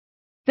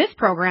This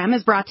program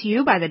is brought to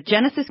you by the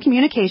Genesis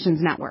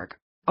Communications Network,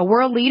 a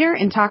world leader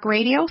in talk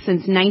radio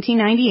since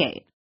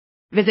 1998.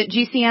 Visit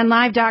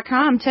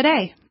GCNlive.com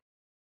today.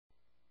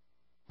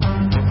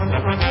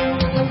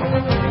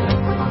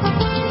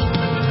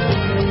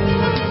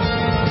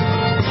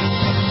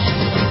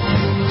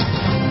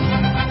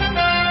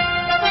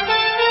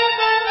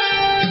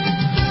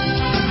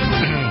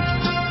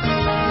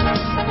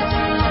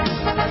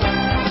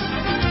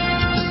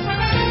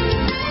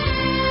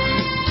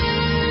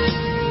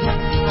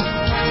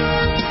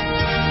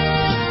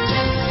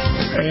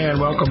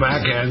 And welcome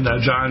back. And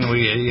John,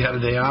 we had a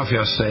day off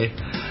yesterday.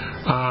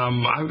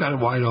 I've got it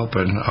wide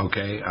open.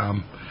 Okay.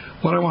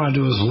 What I want to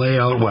do is lay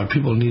out what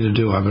people need to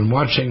do. I've been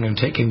watching and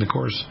taking the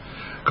course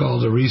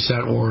called the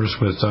Reset Wars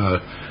with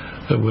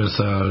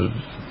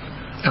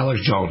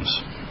Alex Jones.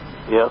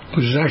 Yep.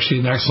 Which is actually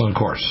an excellent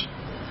course.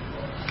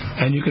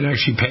 And you can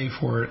actually pay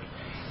for it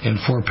in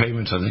 4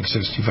 payments, I think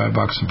 $65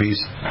 a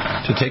piece,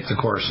 to take the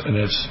course. And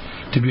it's,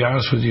 to be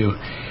honest with you,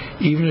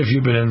 even if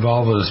you've been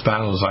involved with this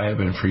battle as I have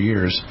been for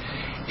years,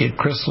 it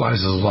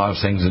crystallizes a lot of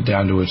things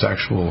down to its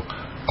actual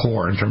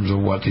core in terms of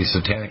what the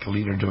satanic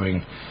elite are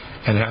doing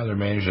and how they're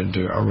managing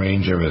to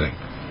arrange everything.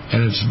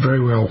 And it's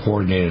very well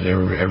coordinated at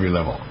every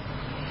level.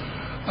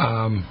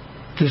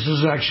 This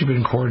has actually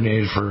been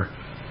coordinated for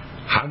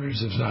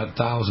hundreds, if not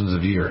thousands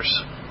of years.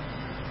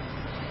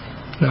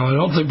 Now, I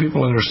don't think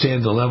people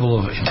understand the level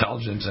of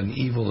intelligence and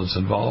evil that's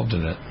involved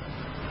in it,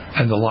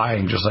 and the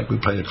lying, just like we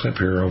played a clip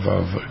here of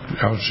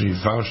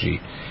Fauci.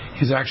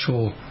 His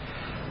actual,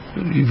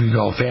 if you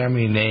call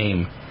family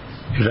name,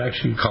 is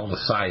actually called a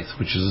scythe,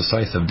 which is a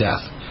scythe of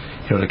death,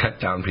 to cut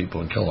down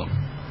people and kill them.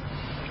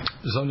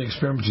 Some of the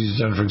experiments he's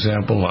done, for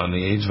example, on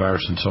the AIDS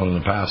virus and so on in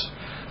the past,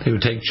 they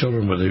would take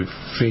children with a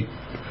fake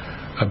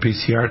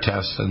PCR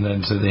test and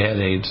then say they had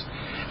AIDS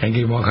and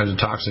gave them all kinds of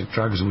toxic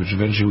drugs, which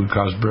eventually would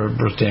cause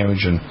birth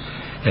damage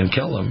and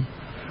kill them.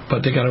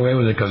 But they got away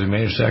with it because they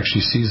managed to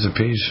actually seize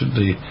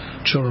the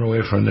children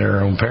away from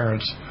their own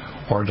parents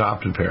or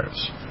adopted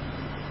parents.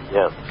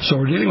 Yes. So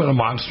we're dealing with a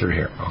monster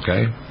here,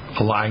 okay?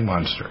 A lying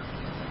monster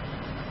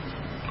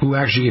who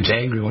actually gets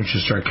angry once you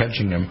start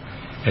catching him,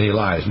 and he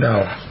lies.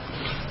 Now,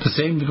 the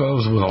same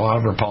goes with a lot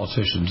of our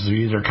politicians. They're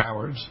either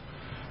cowards,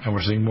 and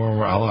we're seeing a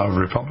lot of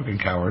Republican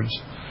cowards.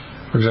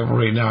 For example,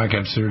 right now I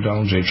consider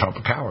Donald J. Trump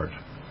a coward.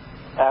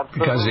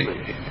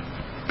 Absolutely.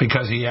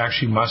 Because he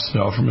actually must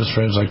know from his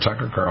friends like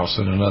Tucker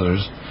Carlson and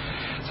others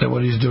that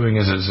what he's doing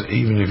is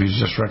even if he's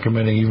just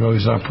recommending, even though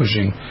he's not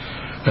pushing,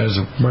 as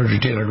Marjorie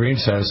Taylor Greene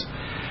says,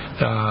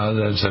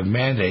 that's a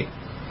mandate.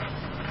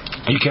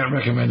 You can't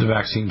recommend the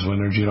vaccines when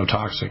they're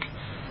genotoxic.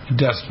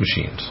 Death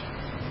machines.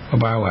 A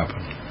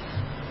bioweapon.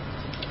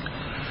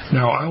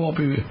 Now,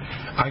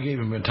 I gave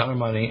him a ton of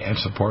money and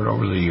support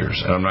over the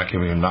years, and I'm not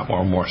giving him not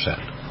one more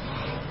cent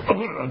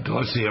until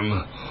I see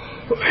him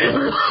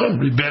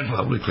rebend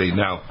publicly.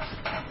 Now,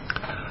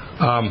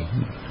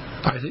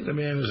 I think the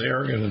man is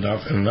arrogant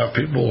enough, and enough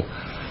people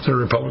that are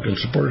Republican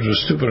supporters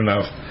are stupid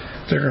enough,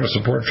 they're going to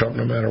support Trump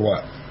no matter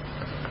what.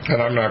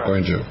 And I'm not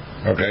going to,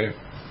 okay?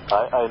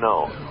 I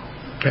know.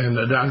 And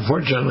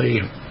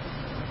unfortunately,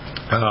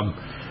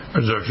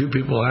 there's a few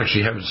people who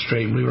actually have it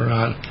straight, believe it or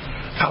not.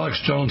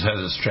 Alex Jones has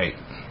it straight.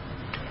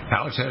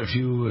 Alex had a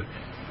few,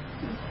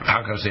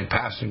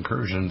 past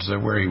incursions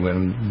where he went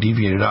and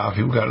deviated off.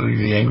 He got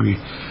really angry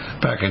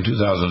back in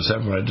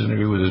 2007 when I didn't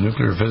agree with his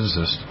nuclear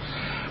physicist.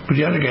 But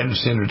you have to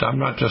understand that I'm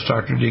not just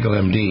Dr. DEAGLE,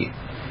 MD.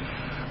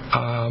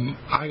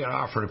 I got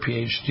offered a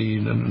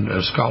PhD in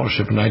a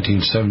scholarship in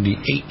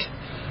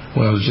 1978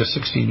 when I was just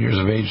 16 years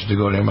of age to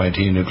go to MIT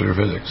in nuclear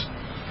physics.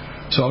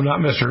 So I'm not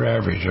Mr.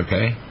 Average,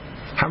 okay?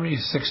 How many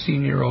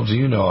 16-year-olds do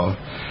you know of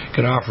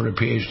get offered a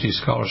PhD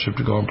scholarship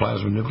to go in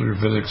plasma nuclear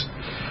physics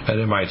at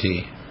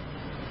MIT?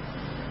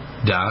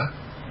 Duh.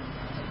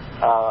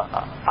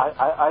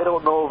 I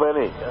don't know of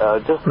any.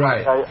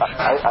 Right.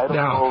 I don't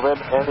know of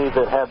any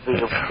that had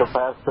the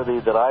capacity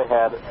that I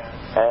had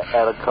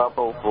at a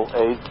couple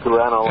age to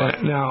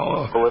analyze.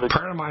 Now,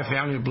 part of my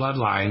family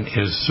bloodline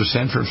is Sir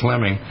Sanford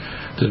Fleming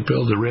that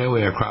built the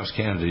railway across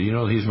Canada. You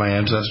know he's my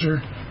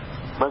ancestor?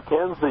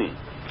 Mackenzie.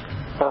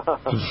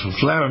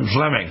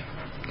 Fleming,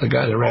 the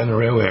guy that ran the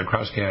railway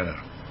across Canada.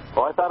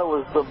 Well, I thought it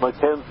was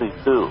Mackenzie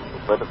too,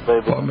 but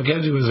maybe. Well,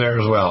 Mackenzie was there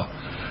as well,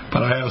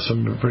 but I have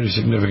some pretty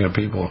significant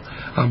people.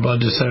 I'm blood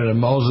descendant of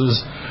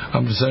Moses.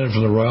 I'm descended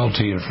from the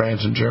royalty in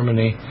France and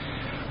Germany,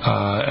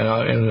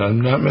 and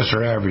I'm not Mr.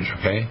 Average,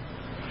 okay?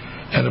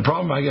 And the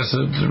problem, I guess,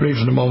 the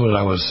reason the moment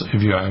I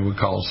would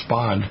call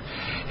spawned,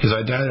 is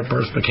I died at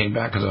birth but came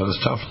back because I was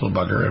a tough little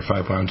bugger at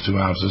 5 pounds 2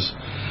 ounces.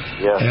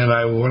 Yeah. And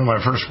one of my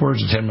first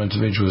words at 10 months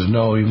of age was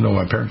no, even though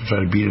my parents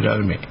tried to beat it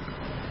out of me.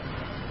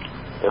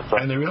 Yes,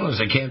 and they realized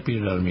they can't beat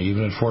it out of me.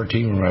 Even at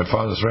 14, when my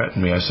father threatened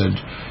me, I said,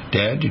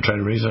 Dad, you try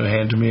to raise a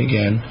hand to me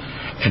again,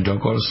 and don't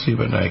go to sleep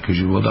at night because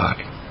you will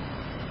die.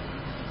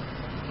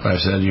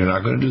 I said, you're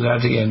not going to do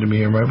that again to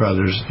me or my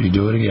brothers. If you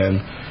do it again,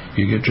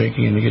 you get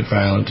drinking and you get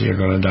violent, you're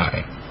going to die.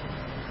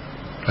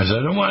 I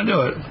said, I don't want to do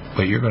it,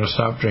 but you're going to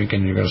stop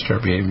drinking and you're going to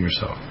start behaving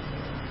yourself.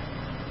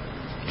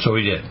 So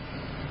he did.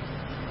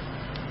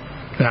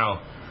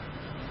 Now,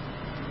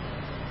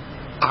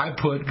 I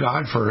put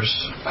God first,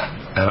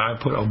 and I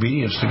put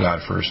obedience to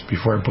God first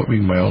before I put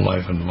my own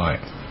life into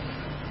life.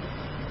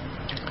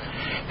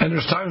 And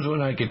there's times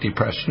when I get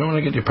depressed. You know when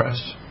I get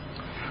depressed?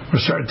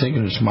 When I start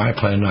thinking it's my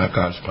plan, not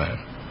God's plan.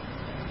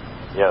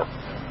 Yes.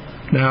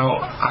 Now,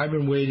 I've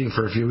been waiting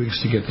for a few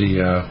weeks to get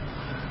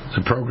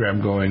the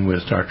program going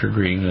with Dr.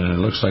 Green, and it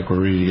looks like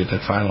we're ready to get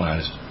that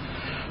finalized.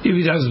 If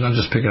he doesn't, I'll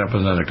just pick it up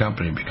with another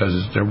company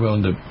because they're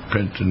willing to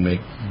print and make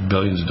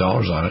billions of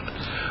dollars on it.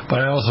 But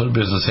I also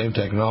believe the same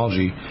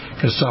technology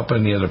can stop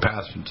any other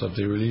pathogens. So if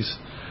they release,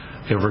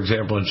 for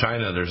example, in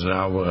China, there's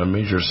now a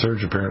major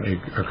surge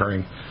apparently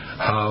occurring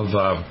of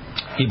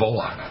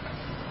Ebola.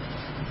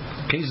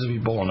 Cases of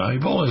Ebola. Now,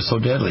 Ebola is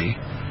so deadly.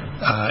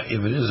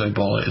 If it is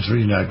Ebola, it's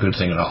really not a good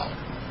thing at all.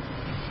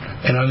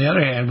 And on the other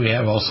hand, we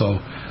have also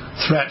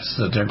threats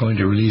that they're going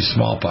to release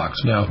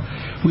smallpox. Now,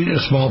 we did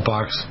a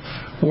smallpox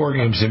war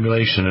game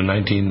simulation in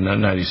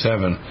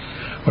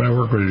 1997 when I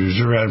worked with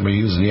Reserve Admiral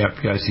using the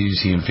FBI,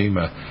 CDC, and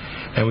FEMA.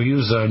 And we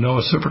used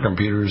NOAA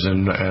supercomputers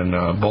in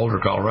Boulder,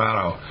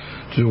 Colorado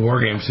to do a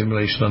war game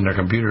simulation on their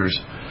computers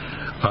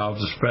of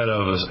the spread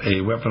of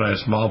a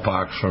weaponized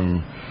smallpox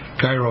from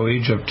Cairo,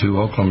 Egypt to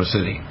Oklahoma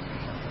City.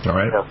 All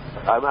right? Yes.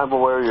 I'm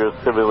aware of your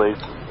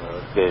simulation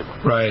game.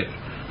 Right.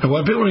 And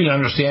what people need to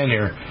understand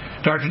here,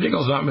 Dr.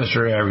 Diggle's not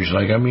Mr. Average.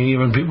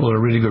 Even people that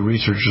are really good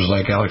researchers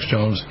like Alex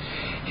Jones,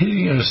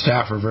 he and his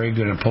staff are very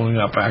good at pulling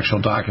up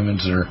actual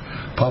documents that are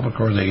public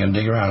or they can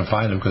dig around and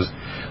find them, because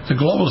the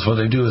globalists, what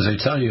they do is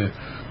they tell you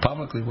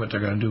publicly what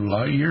they're going to do a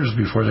lot of years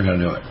before they're going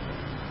to do it.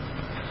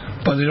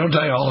 But they don't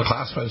tell you all the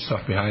classified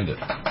stuff behind it.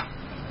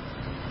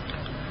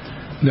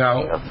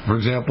 Now, for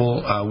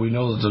example, we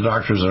know that the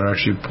doctors are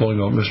actually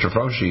pulling out Mr.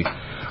 Fauci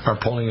are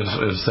pulling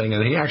his thing,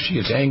 and he actually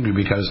gets angry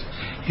because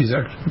he's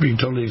being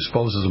totally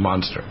exposed as a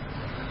monster.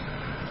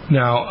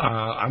 Now,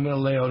 I'm going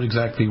to lay out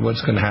exactly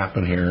what's going to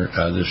happen here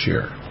this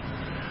year.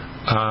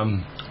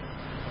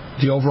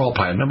 The overall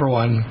plan. Number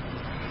one,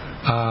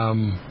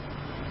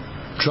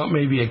 Trump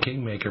may be a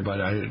kingmaker,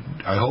 but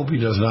I hope he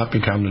does not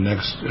become the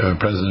next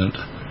president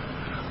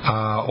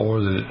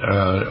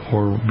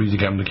or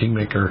become the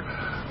kingmaker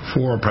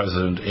for a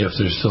president if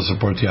they still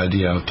support the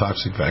idea of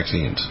toxic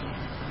vaccines.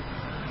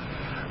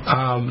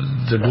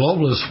 The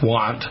globalists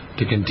want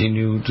to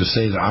continue to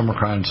say that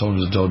OMICRON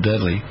is so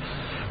deadly,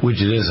 which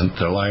it isn't.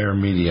 They're liar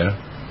media.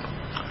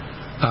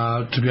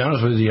 To be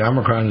honest with you, the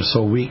OMICRON is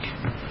so weak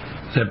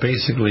that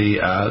basically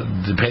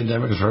the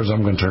pandemic, as far as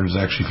I'm concerned, is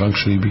actually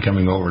functionally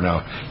becoming over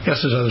now.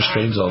 Yes, there's other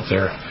strains out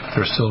there.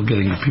 They're still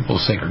getting people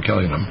sick or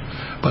killing them.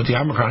 But the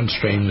OMICRON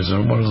strain is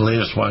one of the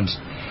latest ones,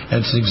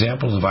 and it's an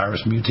example of the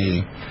virus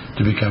mutating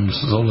to become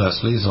so less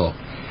lethal,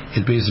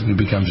 it basically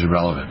becomes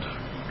irrelevant.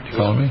 Do you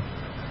follow me?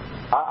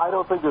 I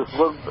don't think there's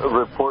one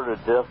reported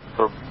death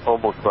from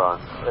Omicron.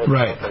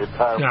 Right.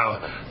 Now,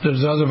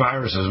 there's other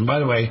viruses. And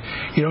by the way,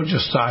 you don't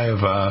just die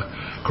of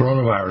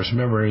coronavirus.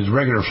 Remember, the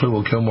regular flu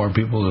will kill more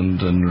people than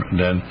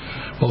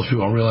most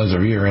people don't realize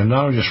every year. And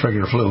not only just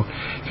regular flu,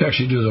 if you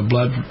actually do the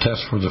blood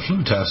test for the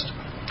flu test,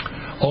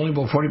 only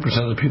about 40%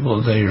 of the people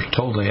that they are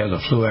told they have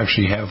the flu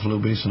actually have flu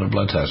based on the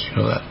blood test.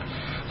 You know that?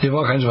 They have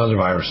all kinds of other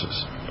viruses.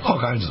 All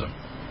kinds of them.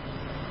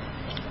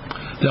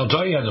 They'll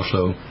tell you you have the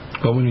flu,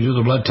 but when you do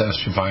the blood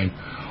test, you find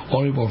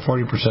only about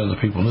 40% of the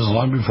people. And this is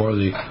long before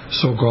the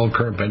so-called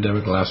current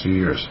pandemic the last few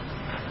years.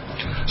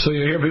 So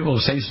you hear people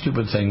say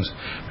stupid things.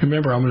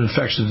 Remember, I'm an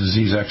infectious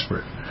disease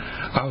expert.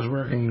 I was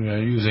working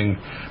using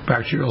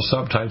bacterial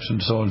subtypes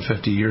and so on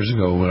 50 years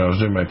ago when I was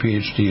doing my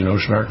PhD in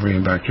oceanography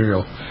and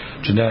bacterial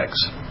genetics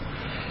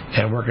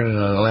and working in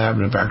a lab,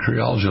 in a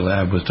bacteriology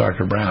lab with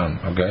Dr. Brown,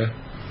 okay?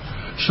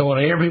 So when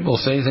I hear people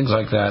say things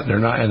like that, they're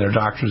not, and they're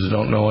doctors that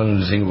don't know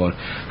anything about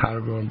how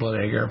to grow in blood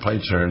agar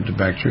plates or into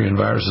bacteria and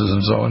viruses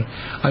and so on,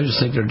 I just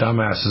think they're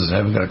dumbasses and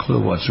haven't got a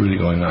clue what's really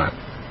going on.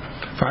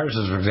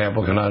 Viruses, for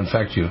example, cannot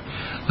infect you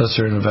unless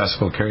they're in a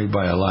vesicle carried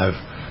by a live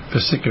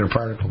vesicular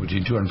particle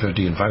between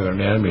 250 and 500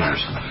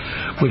 nanometers,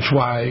 which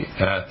why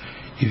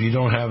if you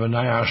don't have a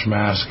NIOSH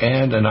mask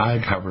and an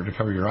eye cover to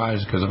cover your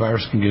eyes, because the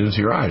virus can get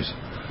into your eyes.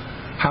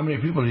 How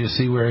many people do you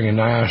see wearing a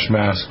NIOSH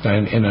mask?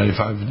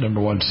 N95, number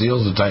one,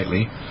 seals it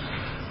tightly.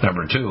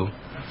 Number two,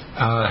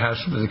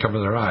 has something to cover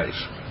their eyes.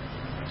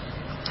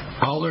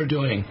 All they're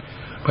doing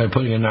by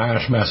putting a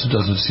NIOSH mask that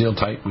doesn't seal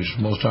tight, which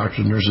most doctors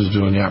and nurses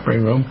do in the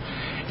operating room,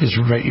 is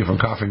to prevent you from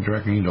coughing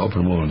directly into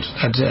open wounds.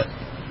 That's it.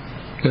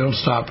 They don't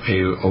stop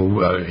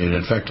an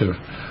infective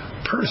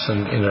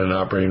person in an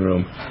operating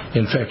room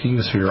infecting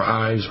you through your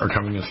eyes or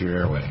coming in through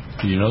your airway.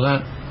 Do you know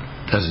that?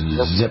 That's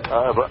a zip.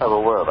 I'm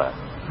aware of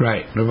that.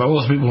 Right, but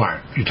most people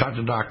aren't. You talk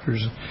to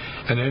doctors,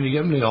 and then you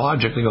give them the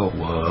logic, they go,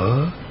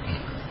 what?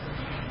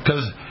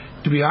 Because,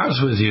 to be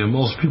honest with you,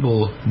 most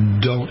people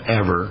don't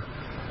ever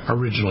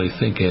originally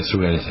think it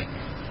through anything.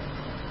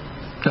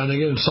 Now, they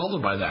get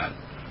insulted by that.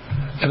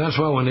 And that's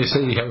why when they say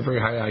you have a very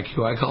high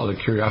IQ, I call it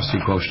a curiosity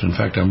quotient. In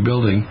fact, I'm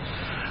building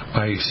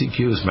my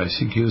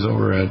CQs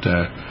over at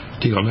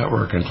DEAGLE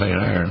Network and Clay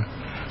and Iron.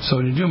 So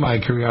when you do my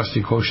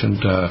curiosity quotient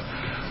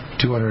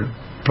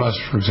 200 plus,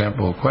 for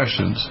example,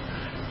 questions,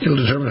 it'll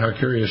determine how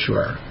curious you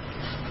are.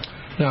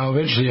 Now,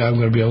 eventually, I'm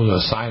going to be able to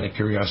assign a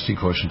curiosity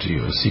quotient to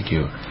you, a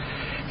CQ.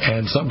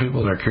 And some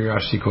people, their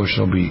curiosity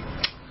quotient will be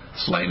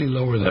slightly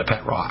lower than a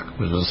pet rock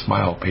with a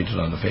smile painted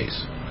on the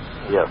face.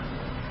 Yes.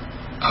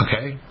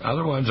 Okay?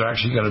 Other ones are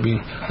actually going to be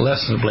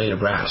less than a blade of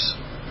grass.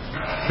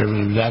 They're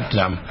going to be that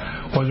dumb.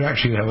 Or they're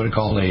actually going to have what they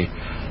call an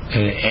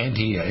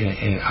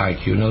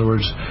anti-IQ. In other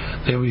words,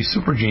 they'll be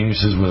super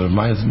geniuses with a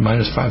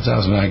minus 5,000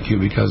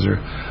 IQ because they're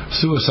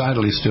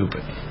suicidally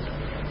stupid.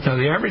 Now,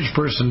 the average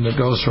person that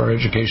goes through our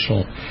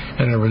educational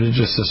and our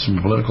religious system,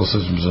 political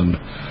systems, and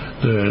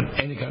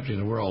any country in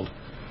the world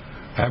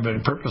have been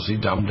purposely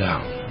dumbed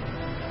down.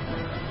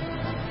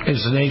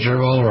 It's the nature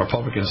of all of our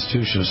public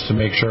institutions to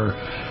make sure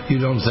you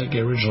don't think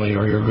originally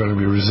or you're going to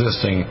be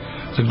resisting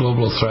the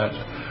global threat,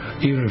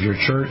 even of your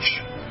church,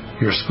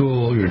 your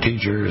school, your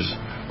teachers,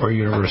 or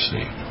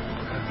university.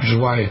 Which is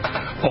why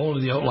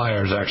only the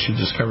outliers actually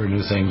discover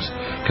new things,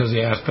 because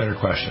they ask better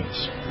questions.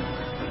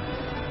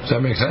 Does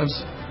that make sense?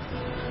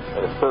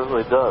 It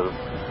certainly does.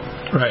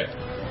 Right.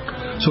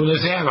 So when they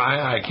say I have a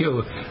high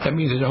IQ, that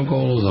means they don't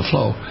go with the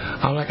flow.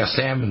 I'm like a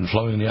salmon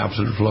flowing the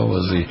opposite flow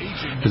as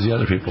the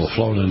other people,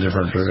 flowing in a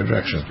different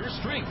direction.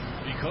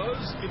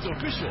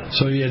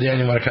 So yeah, Dan,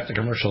 you want to cut the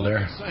commercial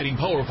there? Exciting,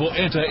 powerful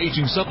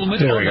anti-aging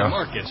supplement there on the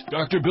market.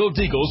 Dr. Bill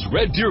Deagle's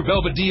Red Deer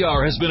Velvet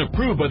DR has been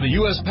approved by the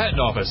U.S. Patent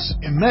Office.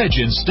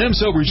 Imagine stem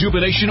cell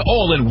rejuvenation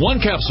all in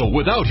one capsule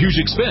without huge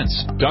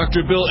expense.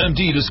 Dr. Bill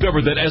MD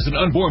discovered that as an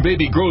unborn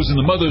baby grows in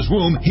the mother's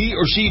womb, he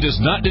or she does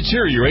not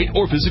deteriorate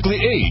or physically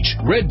age.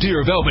 Red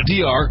Deer Velvet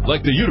DR,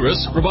 like the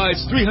uterus,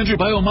 provides 300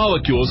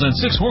 biomolecules and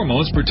 6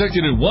 hormones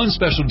protected in one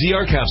special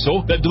DR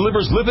capsule that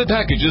delivers lipid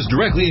packages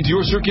directly into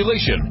your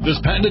circulation. This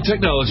patented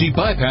technology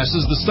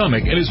bypasses the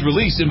stomach and is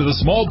released into the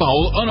small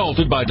bowel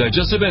unaltered by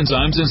digestive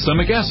enzymes and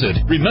stomach acid.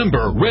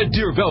 Remember, Red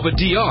Deer Velvet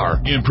DR.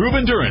 Improve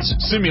endurance,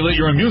 stimulate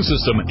your immune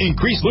system,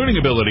 increase learning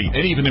ability,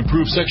 and even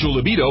improve sexual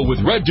libido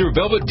with Red Deer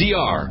Velvet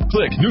DR.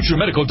 Click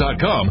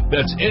NutriMedical.com,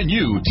 that's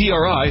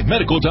NUTRI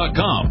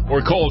Medical.com,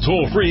 or call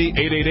toll-free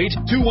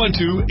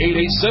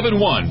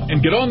 888-212-8871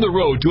 and get on the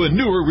road to a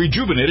newer,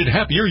 rejuvenated,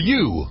 happier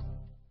you.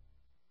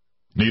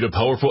 Need a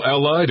powerful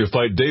ally to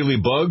fight daily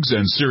bugs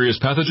and serious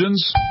pathogens?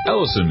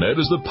 Allicin Med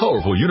is the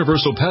powerful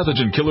universal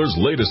pathogen killer's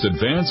latest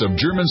advance of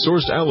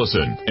German-sourced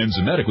allicin,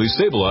 enzymatically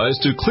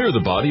stabilized to clear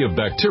the body of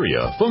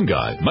bacteria,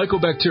 fungi,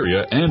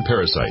 mycobacteria, and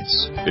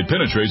parasites. It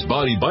penetrates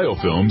body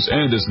biofilms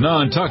and is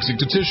non-toxic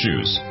to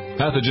tissues.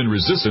 Pathogen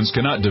resistance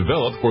cannot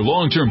develop for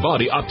long-term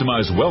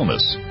body-optimized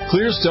wellness.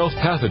 Clear stealth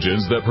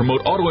pathogens that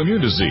promote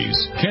autoimmune disease,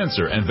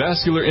 cancer, and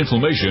vascular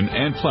inflammation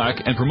and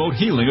plaque and promote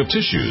healing of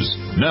tissues.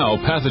 Now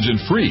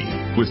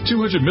pathogen-free. With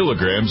 200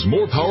 milligrams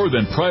more power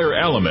than prior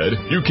Alamed,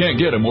 you can't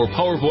get a more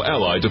powerful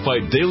ally to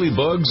fight daily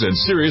bugs and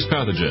serious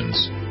pathogens.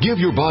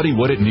 Give your body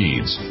what it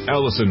needs.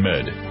 Allicin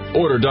Med.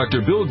 Order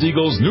Dr. Bill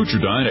Deagle's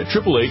Nutridyne at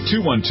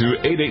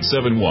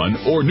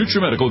 888-212-8871 or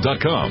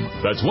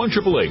NutriMedical.com. That's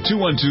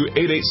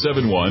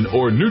 1-888-212-8871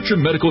 or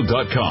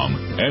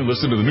NutriMedical.com. And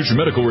listen to the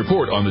NutriMedical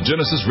Report on the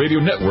Genesis Radio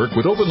Network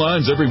with open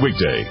lines every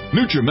weekday.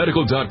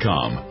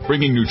 NutriMedical.com,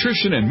 bringing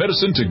nutrition and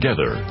medicine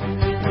together.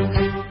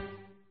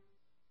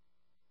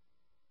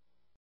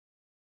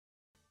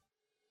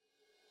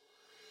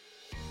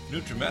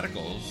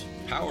 NutriMedical's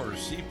Power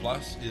C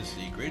Plus is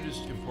the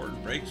greatest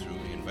important breakthrough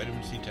in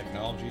vitamin C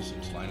technology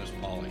since Linus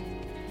Pauling.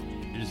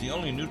 It is the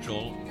only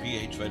neutral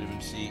pH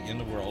vitamin C in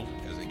the world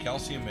as a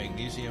calcium,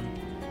 magnesium,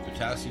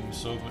 potassium,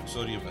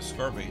 sodium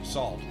ascorbate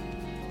salt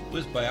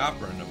with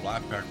bioperin, a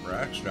black pepper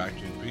extract,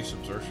 to increase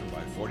absorption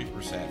by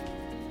 40%.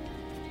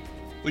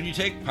 When you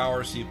take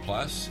Power C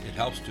Plus, it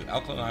helps to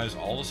alkalinize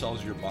all the cells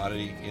of your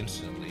body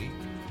instantly,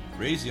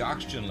 raise the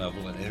oxygen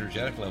level and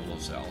energetic level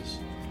of cells,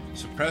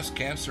 suppress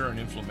cancer and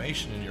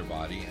inflammation in your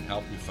body, and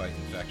help you fight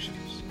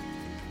infections.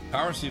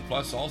 Power C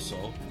Plus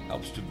also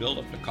helps to build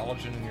up the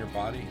collagen in your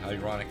body,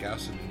 hyaluronic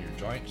acid in your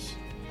joints,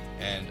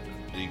 and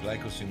the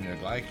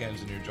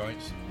glycosaminoglycans in your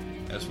joints,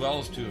 as well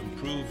as to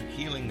improve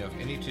healing of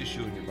any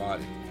tissue in your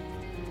body.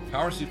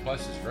 Power C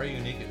Plus is very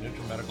unique at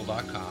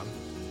NutriMedical.com.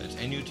 That's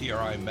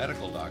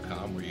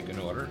NutriMedical.com, where you can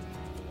order,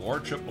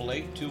 or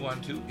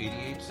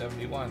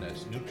 888-212-8871.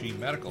 That's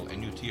NutriMedical,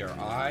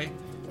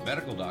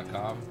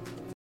 NutriMedical.com.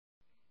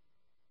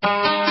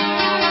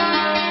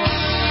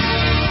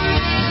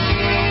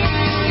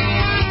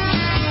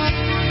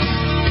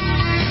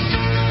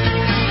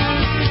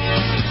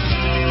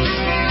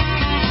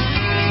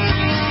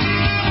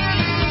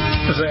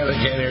 I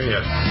can't hear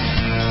you.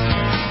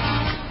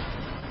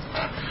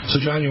 So,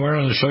 John, you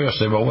weren't on the show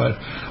yesterday, but what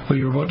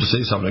you were about to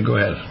say something. Go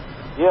ahead.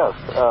 Yes.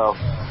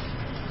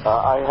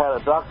 I had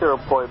a doctor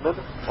appointment,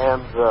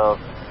 and the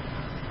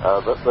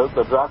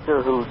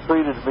doctor who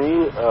treated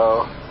me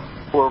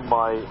for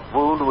my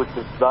wound, which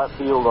is not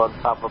healed on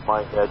top of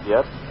my head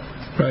yet,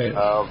 right,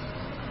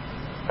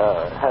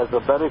 has a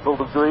medical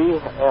degree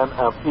and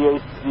a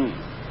PhD.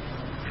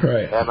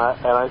 Right. And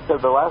I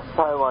said the last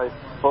time I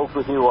spoke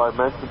with you, I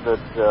mentioned that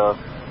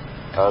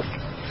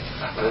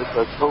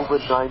the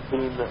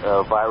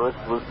COVID-19 virus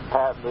was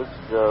patented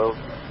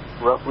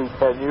roughly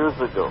 10 years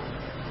ago.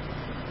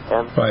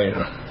 And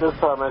this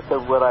time I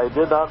said, what I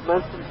did not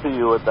mention to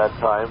you at that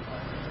time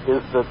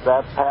is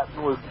that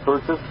patent was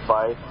purchased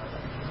by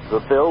the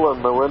Bill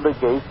and Melinda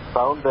Gates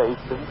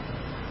Foundation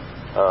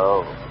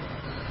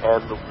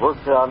and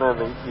worked on in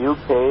the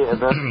UK, and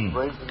then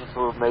arrangements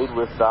were made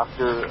with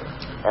Dr.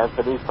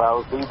 Anthony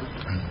Fauci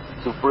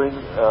to bring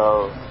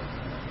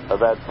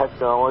that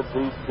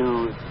technology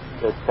to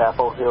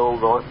Chapel Hill,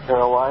 North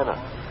Carolina.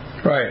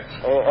 Right,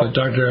 with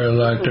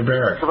Dr.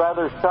 Barrick. It's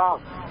rather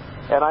shocked.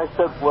 And I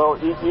said, well,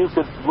 you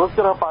could look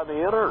it up on the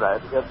Internet.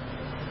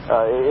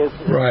 It's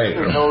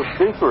no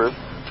secret.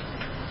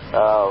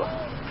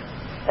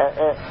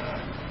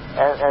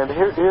 And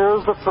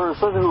here's a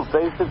person who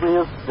basically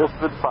has just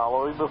been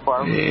following the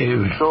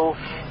pharmaceutical.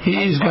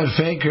 He's got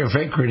fake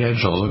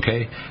credentials,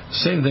 okay?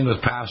 Same thing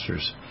with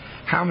pastors.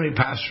 How many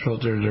pastors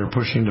out there that are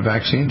pushing the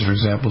vaccines, for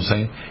example,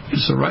 saying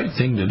it's the right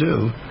thing to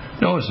do?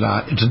 No, it's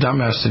not. It's a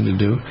dumbass thing to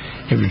do.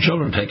 If your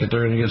children take it,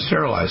 they're going to get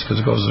sterilized because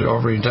it goes to the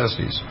ovary and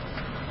testes.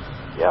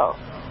 Yeah.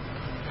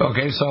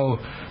 Okay, so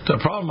the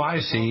problem I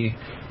see,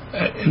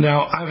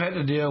 now I've had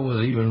to deal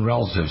with even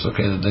relatives,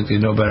 okay, that think they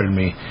know better than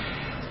me.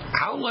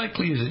 How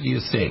likely is it you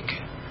think,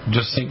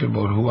 just think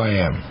about who I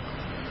am,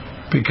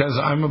 because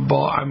I'm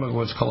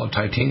what's called a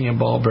titanium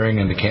ball bearing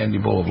in the candy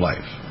bowl of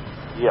life.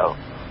 Yeah.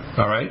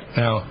 All right.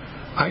 Now,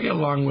 I get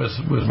along with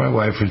my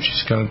wife, and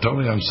she's kind of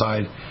totally on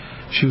side.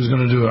 She was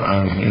going to do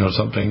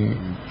something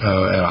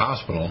at a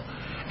hospital,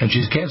 and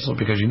she's canceled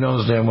because she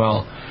knows damn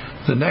well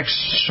the next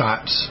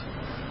shots,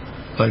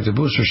 like the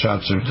booster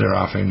shots that they're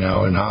offering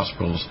now in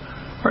hospitals,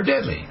 are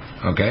deadly.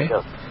 Okay.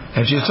 Yeah.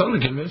 And she's totally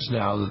convinced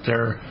now that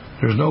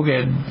there's no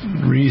good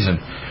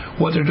reason.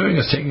 What they're doing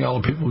is taking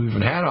all the people who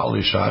even had all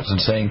these shots and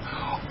saying,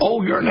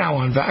 oh, you're now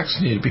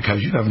unvaccinated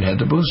because you haven't had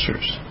the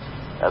boosters.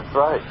 That's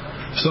right.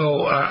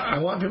 So I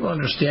want people to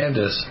understand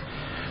this.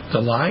 The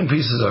lying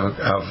pieces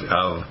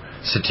of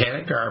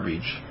satanic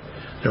garbage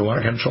that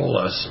want to control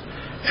us,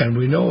 and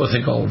we know a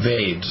thing called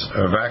VAIDS,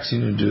 or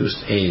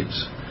vaccine-induced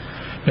AIDS.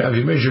 Now, if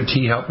you measure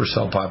T helper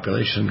cell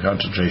population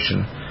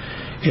concentration,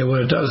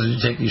 what it does is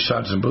you take these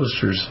shots and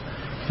boosters.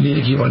 You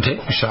need to keep on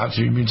taking shots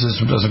or your immune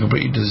system doesn't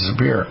completely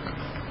disappear.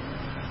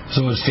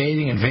 So it's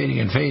fading and fading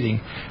and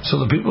fading. So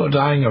the people who are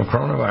dying of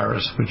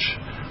coronavirus, which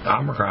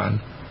OMICRON,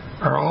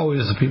 are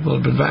always the people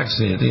who have been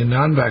vaccinated. The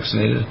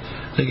non-vaccinated,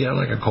 they get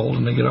like a cold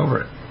and they get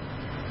over it.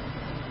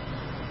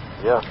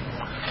 Yeah.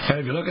 And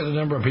if you look at the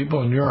number of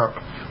people in Europe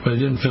where they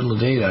didn't fill the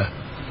data,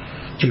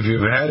 if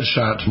you've had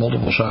shots,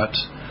 multiple shots,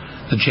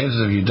 the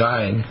chances of you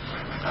dying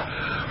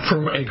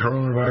from a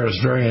coronavirus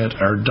variant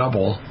are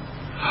double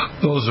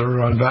those that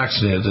are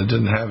unvaccinated that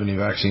didn't have any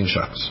vaccine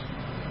shots.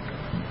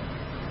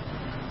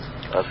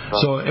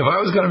 So if I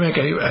was going to make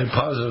a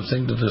positive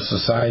thing to the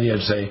society,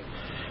 I'd say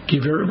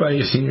give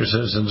everybody, senior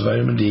citizens,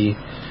 vitamin D,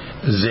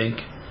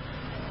 zinc,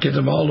 get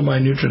them all to my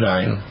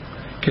Nutridyne,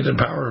 get them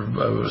Power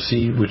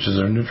C, which is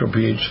their neutral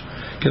pH,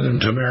 get them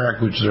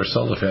turmeric, which is their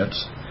cell defense,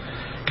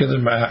 get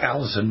them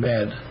Allison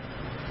Med,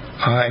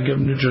 and give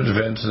them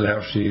NutriDefense that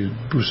actually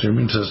boosts their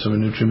immune system,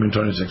 and NutriImmune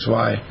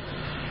 26Y,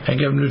 and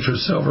give them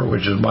NutriSilver,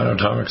 which is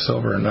monatomic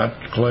silver and not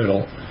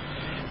colloidal,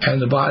 and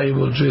the body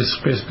will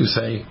just basically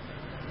say,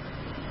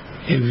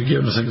 if you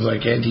give them things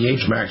like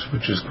anti-H max,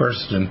 which is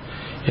quercetin,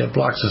 it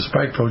blocks the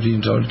spike protein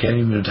so it can't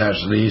even attach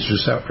to the ACE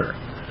receptor.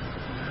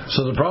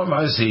 So the problem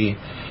I see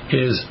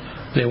is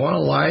they want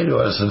to lie to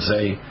us and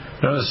say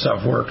none of this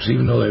stuff works,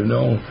 even though they've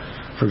known,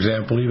 for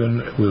example, even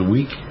with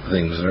weak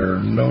things that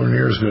are nowhere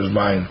near as good as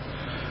mine,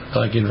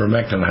 like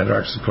ivermectin,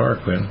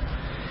 hydroxychloroquine,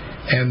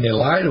 and they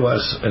lie to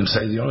us and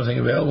say the only thing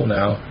available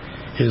now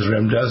is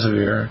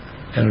remdesivir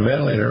and a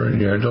ventilator,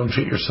 and don't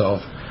treat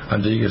yourself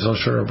until you get so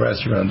short of breath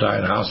you're going to die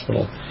in a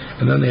hospital.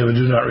 And then they have a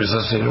do not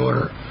resuscitate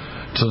order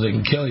so they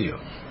can kill you.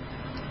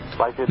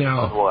 Like they did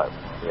your wife.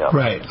 Yeah.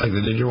 Right, like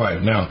they did your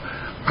wife. Now,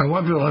 I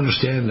want people to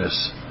understand this.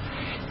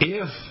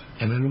 If,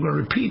 and then I'm going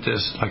to repeat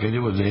this like I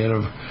did with the head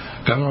of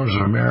Gun Owners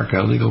of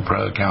America Legal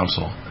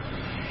Counsel,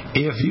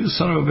 if you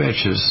son of a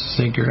bitches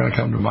think you're going to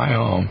come to my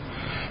home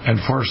and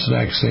force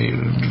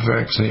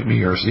vaccinate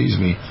me or seize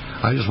me,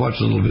 I just watched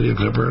a little video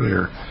clip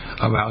earlier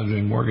of how they're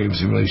doing war game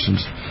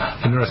simulations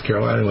in North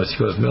Carolina with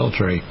U.S.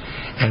 military,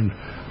 and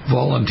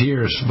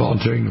volunteers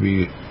volunteering to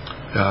be,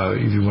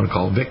 if you want to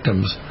call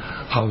victims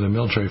of the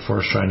military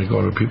force trying to go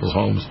to people's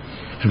homes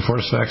and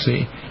force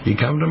vaccinate. You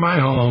come to my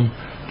home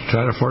to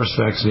try to force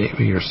vaccinate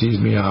me or seize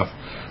me off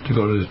to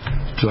go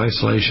to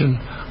isolation,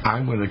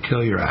 I'm going to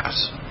kill your ass.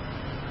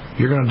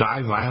 You're going to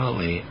die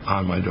violently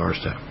on my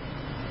doorstep.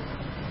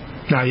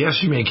 Now, yes,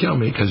 you may kill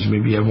me because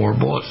maybe you have more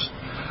bullets,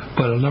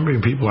 but a number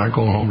of people aren't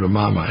going home to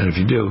mama, and if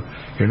you do,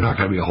 you're not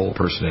going to be a whole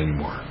person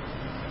anymore.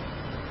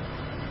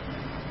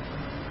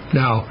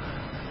 Now,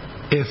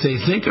 if they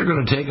think they're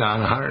going to take on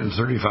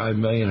 135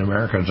 million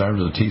Americans armed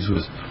to the teeth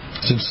with,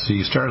 since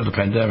the start of the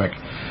pandemic,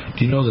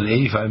 do you know that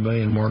 85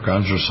 million more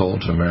guns were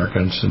sold to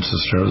Americans since the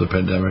start of the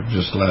pandemic,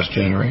 just last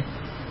January?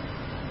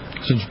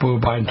 Since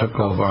Biden took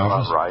over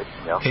office, right,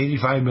 yeah.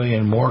 85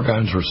 million more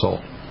guns were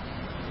sold.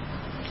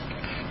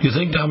 You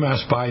think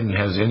dumbass Biden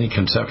has any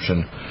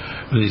conception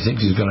that he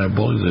thinks he's going to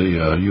bully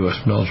the U.S.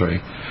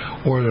 military?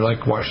 Or they're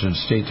like Washington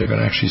State, they're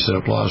going to actually set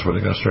up laws where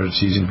they're going to start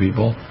seizing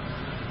people?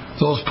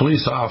 Those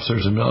police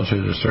officers and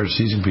military that start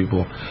seizing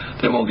people,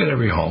 they won't get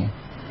every home.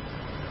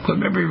 But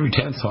maybe every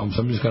 10th home,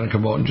 somebody's going to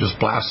come out and just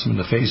blast them in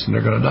the face and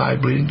they're going to die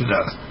bleeding to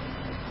death.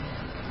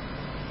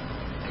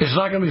 It's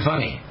not going to be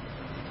funny.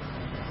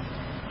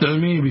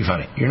 Doesn't mean to be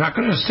funny. You're not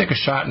going to stick a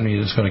shot in me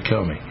that's going to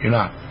kill me. You're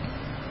not.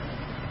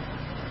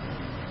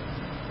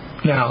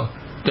 Now,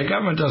 the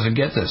government doesn't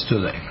get this,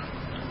 do they?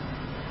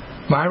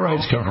 My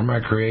rights come from my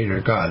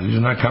Creator, God. They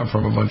do not come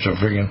from a bunch of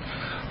friggin'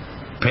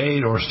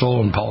 paid or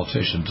stolen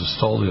politicians who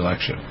stole the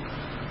election,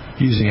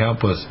 using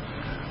help with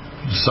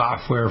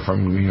software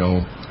from,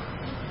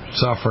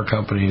 software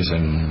companies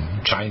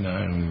in China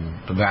and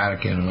the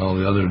Vatican and all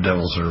the other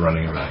devils that are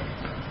running around.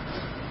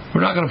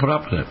 We're not going to put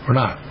up with it. We're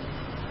not.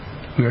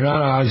 We are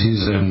not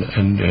Aussies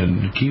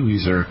and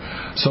Kiwis are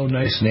so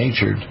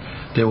nice-natured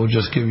they will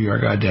just give you our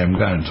goddamn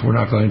guns. We're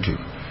not going to.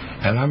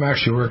 And I'm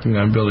actually working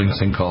on building a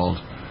thing called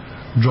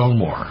drone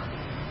war.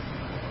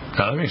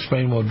 Now, let me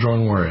explain what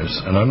drone war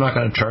is. And I'm not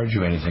going to charge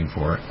you anything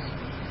for it.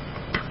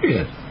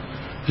 Period.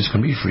 It's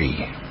going to be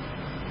free.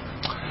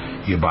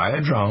 You buy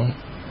a drone.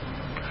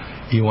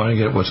 You want to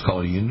get what's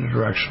called a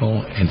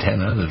unidirectional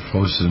antenna that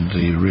goes in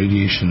the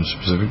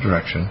radiation-specific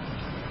direction.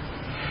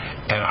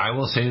 And I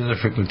will say the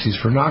frequencies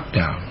for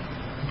knockdown.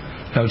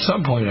 Now, at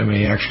some point, I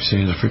may actually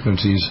say the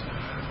frequencies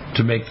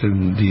to make the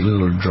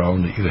little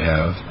drone that you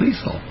have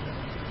lethal,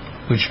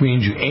 which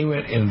means you aim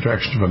it in the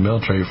direction of a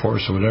military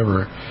force or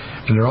whatever,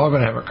 and they're all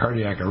going to have a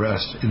cardiac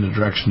arrest in the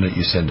direction that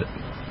you send it.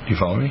 Do you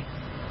follow me?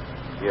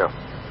 Yeah.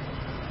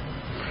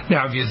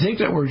 Now, if you think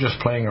that we're just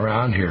playing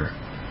around here,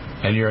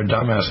 and you're a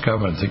dumbass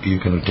government, think you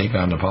can take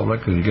on the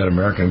public, and you've got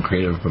American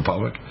Creative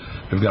Republic,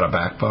 they've got a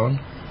backbone,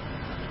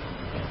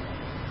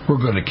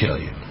 we're going to kill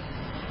you.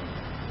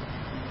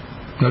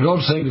 Now,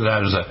 don't think of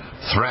that as a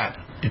threat.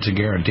 It's a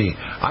guarantee.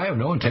 I have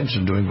no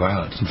intention of doing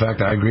violence. In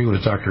fact, I agree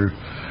with Dr.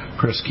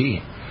 Chris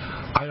Key.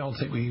 I don't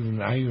think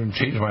I even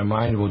changed my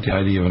mind about the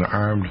idea of an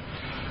armed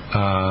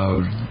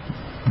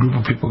group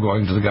of people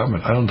going to the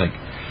government. I don't think.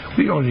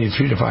 We only need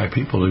 3 to 5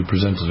 people to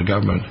present to the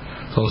government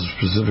those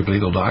specific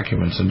legal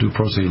documents and do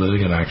pro se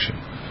litigant action.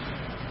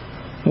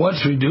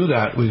 Once we do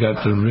that, we've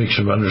got to make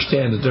sure to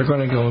understand that they're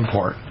going to go in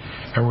court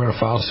and we're going to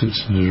file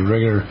suits in the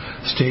regular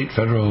state,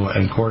 federal,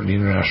 and court and the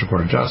International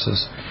Court of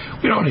Justice.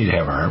 We don't need to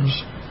have arms.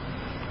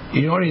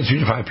 You don't need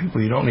 3 to 5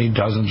 people. You don't need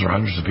dozens or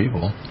hundreds of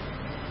people.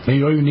 And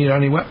you don't even need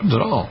any weapons at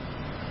all.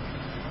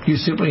 You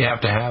simply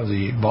have to have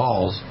the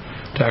balls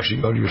to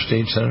actually go to your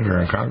state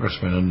senator and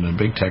congressman and the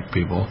big tech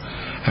people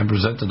and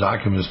present the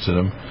documents to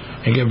them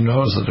and give them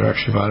notice that they're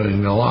actually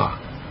violating the law.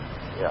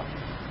 Yeah.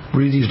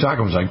 Read these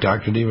documents like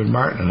Dr. David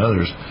Martin and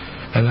others,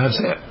 and that's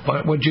it.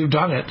 But once you've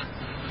done it,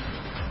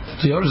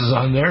 the onus is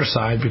on their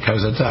side,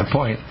 because at that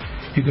point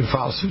you can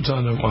file suits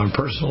on them on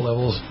personal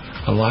levels,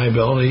 on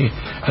liability,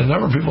 and the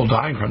number of people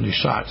dying from these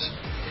shots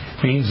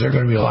means they're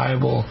going to be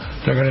liable.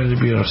 They're going to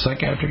be in a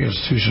psychiatric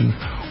institution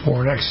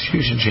or an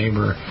execution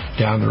chamber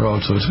down the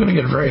road. So it's going to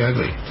get very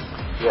ugly.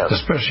 Yes.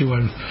 Especially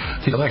when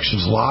the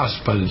election's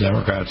lost by the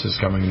Democrats this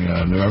coming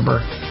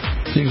November.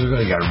 Things are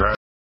going to get very...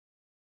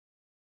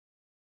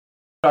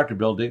 Dr.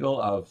 Bill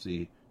DEAGLE of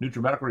the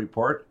NutriMedical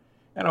Report,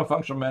 and a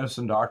functional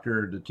medicine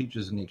doctor that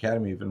teaches in the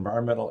Academy of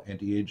Environmental,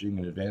 Anti-Aging,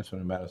 and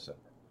Advancement in Medicine.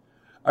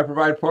 I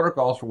provide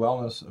protocols for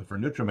wellness for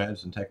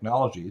NutriMeds and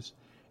technologies.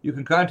 You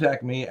can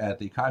contact me at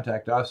the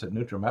contact us at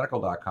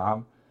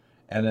NutriMedical.com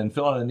and then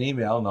fill in an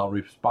email and I'll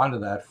respond to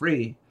that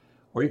free,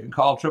 or you can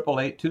call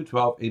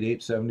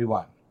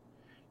 888-212-8871.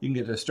 You can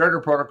get the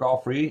starter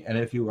protocol free, and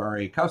if you are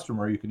a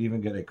customer, you can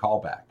even get a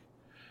callback.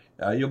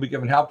 You'll be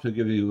given help to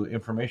give you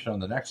information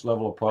on the next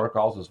level of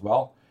protocols as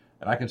well,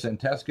 and I can send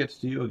test kits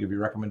to you, give you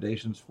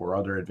recommendations for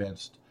other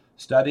advanced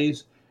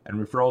studies, and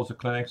referrals to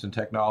clinics and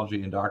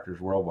technology and doctors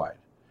worldwide.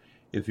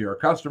 If you're a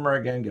customer,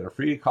 again, get a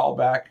free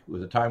callback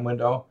with a time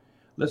window.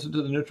 Listen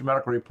to the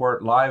NutriMedical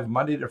Report live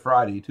Monday to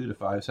Friday, 2 to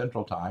 5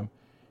 Central Time.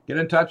 Get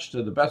in touch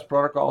to the best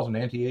protocols in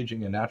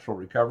anti-aging and natural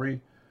recovery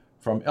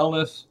from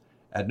illness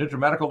at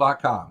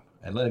NutriMedical.com.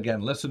 And then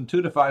again, listen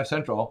 2 to 5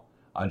 Central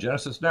on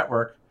Genesis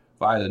Network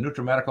via the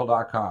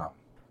NutriMedical.com.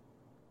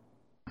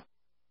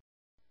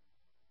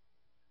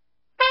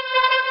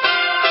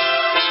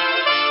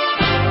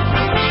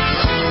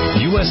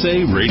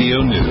 USA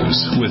Radio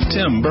News with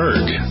Tim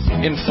Berg.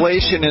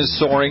 Inflation is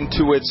soaring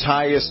to its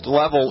highest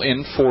level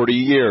in 40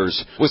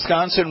 years.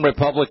 Wisconsin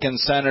Republican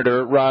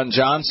Senator Ron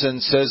Johnson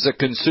says the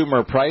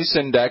consumer price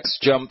index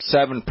jumped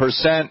 7%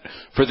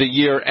 for the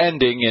year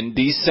ending in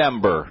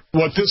December.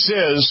 What this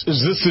is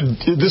this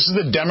is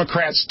the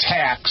Democrats'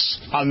 tax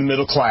on the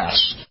middle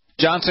class.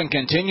 Johnson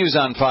continues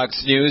on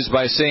Fox News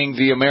by saying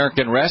the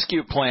American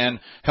Rescue Plan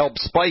helped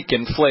spike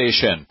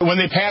inflation. When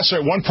they passed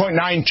their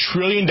 $1.9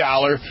 trillion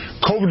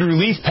COVID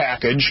relief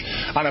package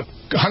on a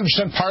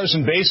 100%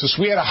 partisan basis,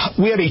 we had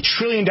 $1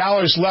 trillion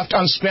left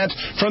unspent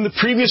from the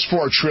previous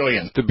 $4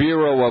 trillion. The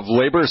Bureau of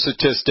Labor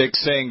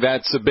Statistics saying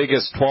that's the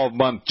biggest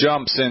 12-month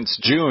jump since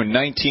June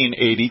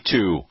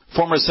 1982.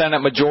 Former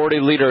Senate Majority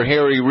Leader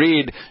Harry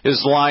Reid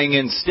is lying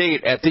in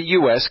state at the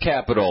U.S.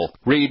 Capitol.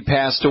 Reid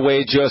passed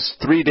away just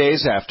 3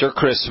 days after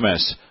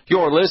Christmas.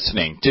 You're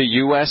listening to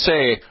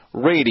USA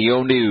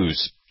Radio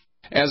News.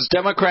 As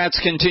Democrats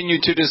continue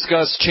to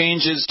discuss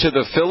changes to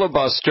the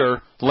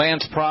filibuster,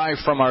 Lance Pry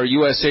from our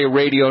USA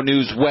Radio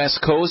News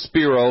West Coast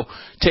Bureau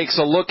takes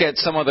a look at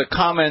some of the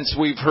comments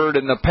we've heard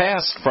in the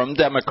past from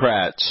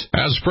Democrats.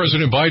 As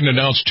President Biden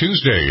announced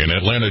Tuesday in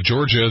Atlanta,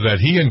 Georgia, that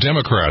he and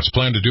Democrats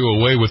plan to do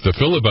away with the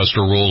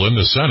filibuster rule in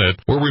the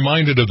Senate, we're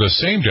reminded of the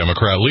same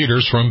Democrat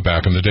leaders from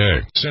back in the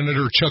day.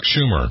 Senator Chuck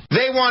Schumer.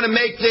 They want to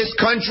make this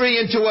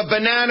country into a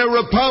banana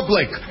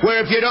republic,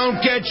 where if you don't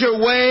get your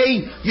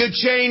way, you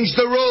change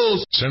the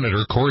rules.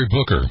 Senator Cory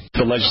Booker.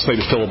 The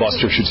legislative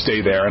filibuster should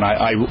stay there, and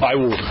I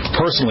will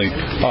personally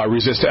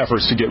resist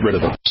efforts to get rid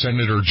of it.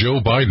 Senator Joe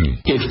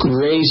Biden. It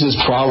raises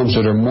problems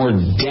that are more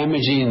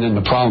damaging than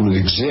the problem that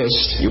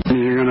exists.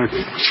 You're going to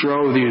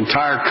throw the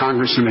entire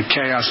Congress into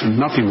chaos and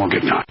nothing will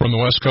get done. From the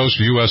West Coast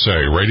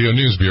USA Radio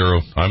News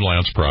Bureau, I'm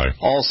Lance Pry.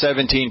 All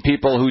 17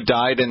 people who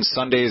died in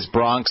Sunday's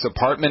Bronx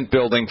apartment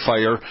building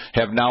fire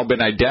have now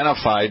been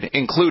identified,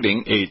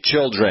 including 8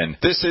 children.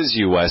 This is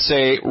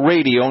USA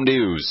Radio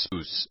News.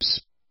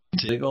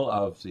 DEAGLE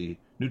of the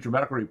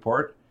NutriMedical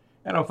Report,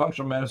 and I'm a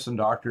functional medicine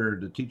doctor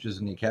that teaches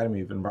in the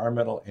Academy of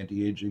Environmental,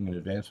 Anti-Aging, and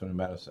Advancement in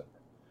Medicine.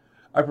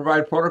 I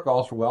provide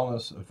protocols for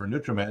wellness for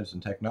NutriMeds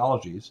and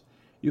technologies.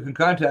 You can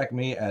contact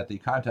me at the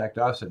contact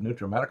us at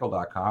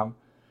NutriMedical.com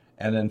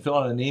and then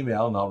fill in an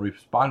email and I'll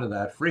respond to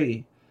that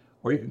free,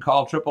 or you can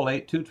call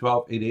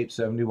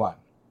 888-212-8871.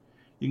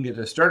 You can get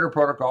the starter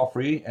protocol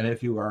free, and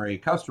if you are a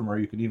customer,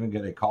 you can even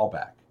get a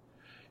callback.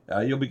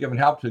 You'll be given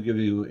help to give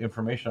you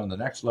information on the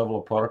next level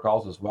of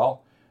protocols as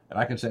well. And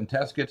I can send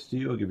test kits to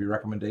you, give you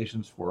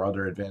recommendations for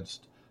other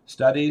advanced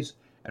studies,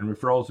 and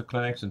referrals to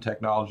clinics and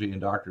technology and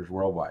doctors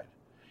worldwide.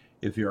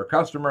 If you're a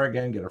customer,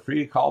 again, get a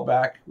free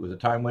callback with a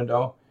time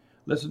window.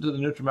 Listen to the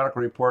NutriMedical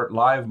Report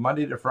live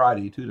Monday to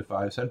Friday, 2 to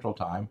 5 Central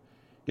Time.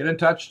 Get in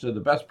touch to the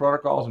best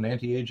protocols in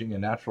anti-aging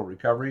and natural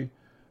recovery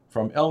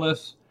from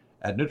illness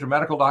at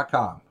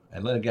NutriMedical.com.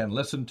 And then again,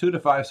 listen 2 to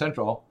 5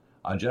 Central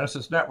on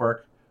Genesis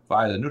Network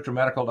via the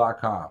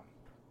NutriMedical.com.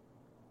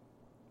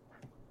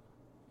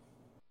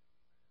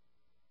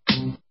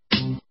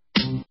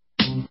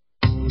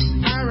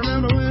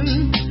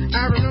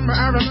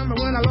 I remember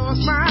when I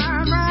lost my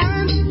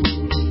mind.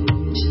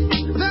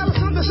 There was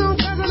something so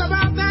pleasant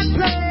about that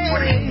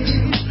place.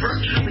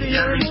 Virtually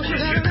everything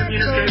you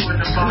communicate with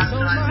the boss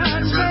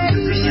scientists and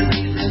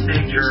conveniently in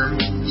nature,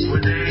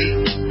 where they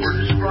were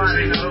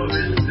describing,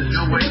 there's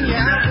no way to do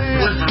that.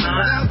 Was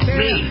not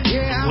me.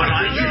 When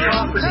I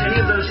talk with any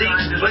of those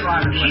scientists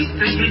privately,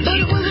 the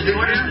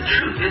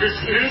truth. It is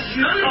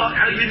you talk.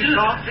 How you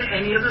talk to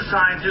any of the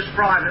scientists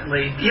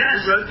privately?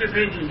 Yes. You wrote the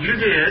opinion. You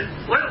did.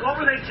 What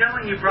were they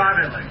telling you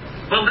privately?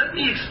 Well, let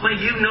me explain.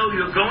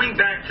 You're going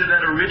back to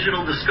that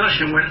original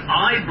discussion when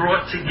I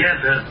brought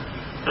together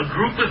a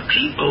group of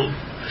people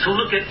to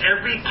look at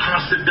every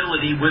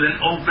possibility with an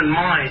open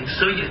mind.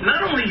 So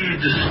not only are you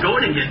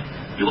distorting it,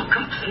 you are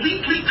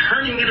completely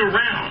turning it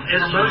around.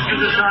 As most of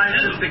the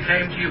scientists that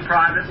came to you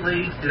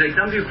privately, did they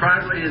come to you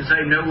privately and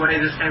say, no way,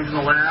 this came from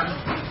the lab?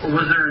 Or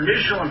was their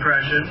initial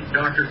impression,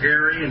 Dr.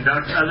 Gary and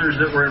others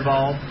that were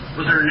involved,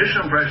 was their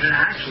initial impression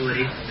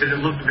actually that it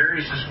looked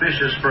very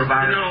suspicious for a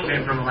virus that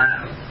came from a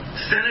lab?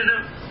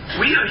 Senator,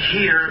 we are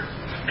here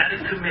at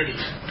a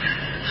committee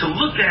to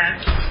look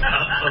at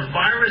a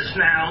virus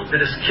now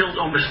that has killed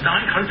almost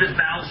 900,000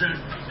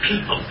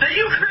 people. That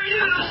you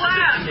created in a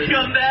lab,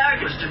 scumbag!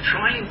 Was to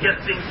try and get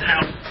things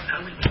out, how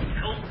we can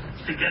help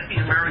to get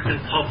the American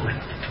public.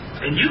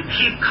 And you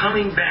keep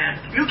coming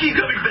back. You keep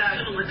coming back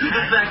to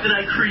the fact that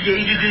I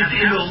created it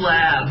in a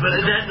lab. But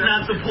that's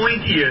not the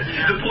point here.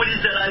 The point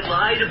is that I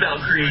lied about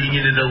creating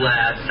it in a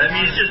lab. I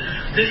mean, it's just,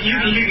 you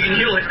can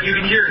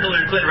hear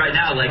Hillary Clinton right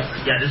now, like,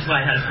 yeah, this is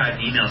why I had a private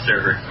email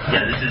server.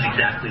 Yeah, this is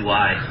exactly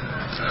why.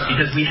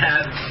 Because we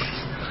have,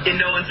 in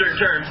no uncertain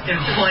terms,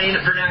 in plain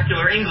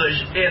vernacular English,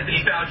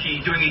 Anthony Fauci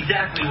doing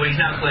exactly what he's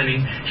now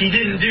claiming he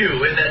didn't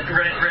do, and that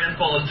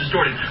Rand Paul is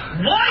distorting.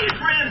 Why is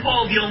Rand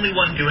Paul the only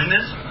one doing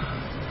this?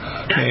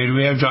 Okay, do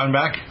we have John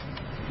back?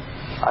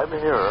 I'm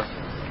here.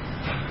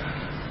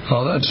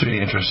 Oh, that's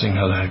really interesting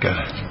how that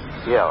got it.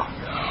 Yeah.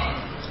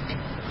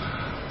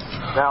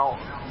 Now,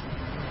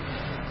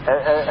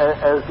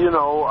 as you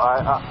know,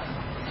 I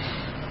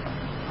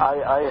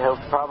have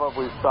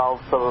probably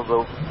solved some of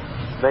the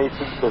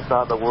nation's, if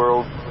not the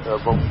world's,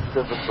 most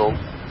difficult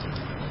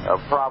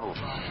problems.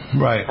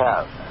 Right.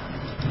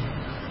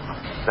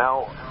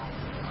 Now,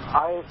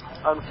 I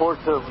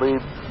unfortunately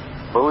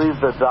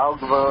believe the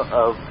dogma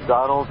of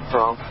Donald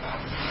Trump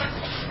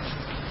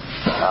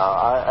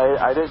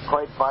I didn't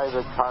quite buy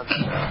the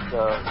concept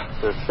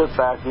to sit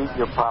back, eat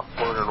your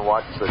popcorn, and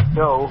watch the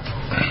show.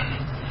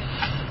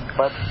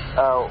 But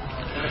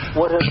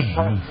what has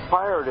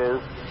transpired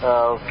is,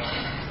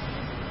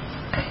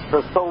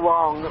 for so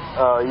long,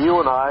 you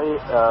and I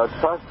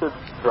trusted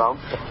Trump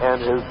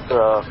and his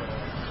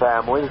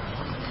family,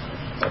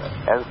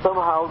 and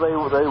somehow they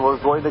were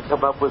going to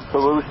come up with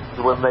solutions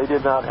when they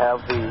did not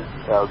have the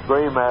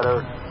gray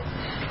matter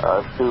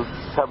to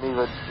come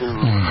even to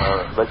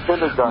the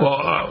kindergarten.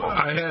 Well,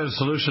 I had a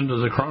solution to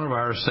the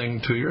coronavirus thing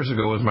 2 years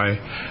ago with my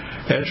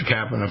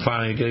EDUCAP, and I'm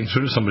finally getting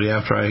through to somebody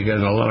after I get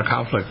in a lot of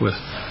conflict with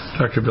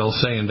Dr. Bill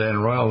Singh and Dan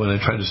Royal when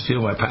they tried to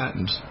steal my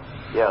patents.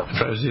 Yeah.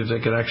 Try to see if they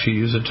could actually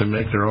use it to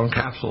make their own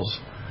capsules.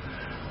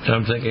 And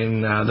I'm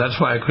thinking that's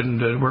why I couldn't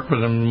work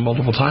with them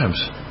multiple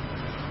times.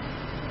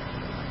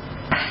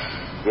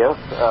 Yes.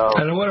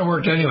 And it would have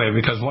worked anyway,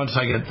 because once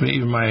I get,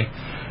 even my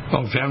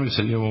own family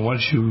said,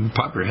 once you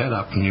pop your head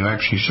up and you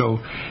actually show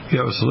you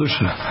have a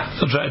solution,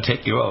 they'll try to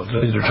take you out.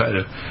 They'll either try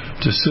to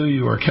sue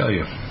you or kill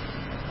you.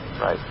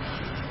 Right.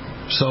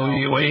 So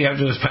what you have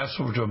to do is pass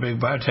over to a big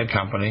biotech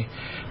company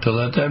to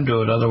let them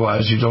do it.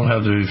 Otherwise, you don't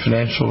have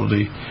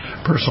the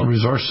personal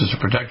resources to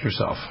protect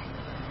yourself.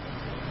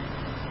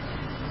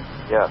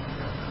 Yeah.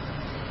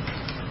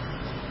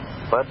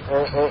 But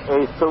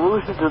a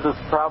solution to this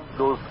problem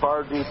goes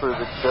far deeper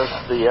than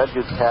just the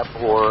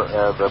EDUCAP or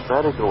the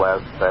medical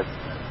aspect.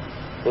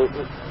 It's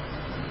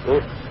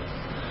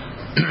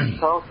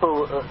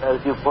also,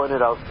 as you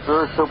pointed out,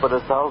 spiritual, but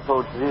it's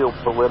also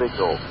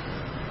geopolitical.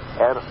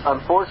 And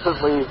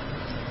unfortunately,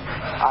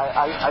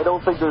 I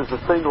don't think there's a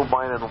single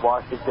mind in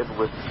Washington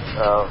with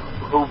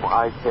whom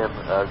I can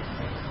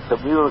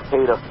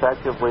communicate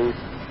effectively,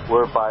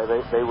 whereby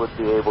they would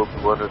be able to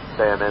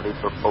understand any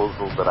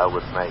proposal that I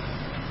would make.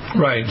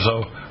 Right.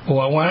 So,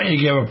 why don't you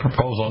give a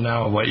proposal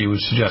now of what you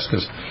would suggest?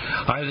 Because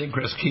I think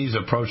Chris Key's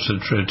approach to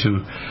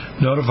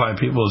notify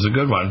people is a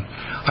good one.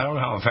 I don't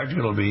know how effective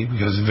it'll be,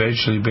 because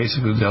eventually,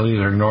 basically, they'll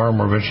either ignore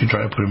him or eventually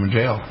try to put him in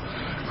jail,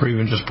 or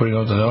even just putting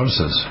out the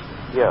notices.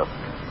 Yes.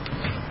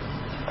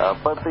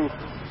 But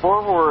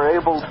before we're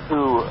able to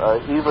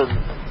even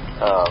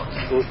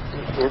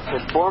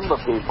inform the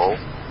people,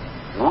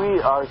 we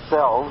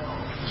ourselves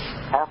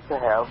have to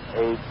have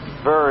a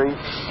very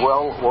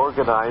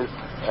well-organized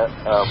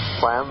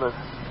plan that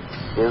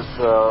is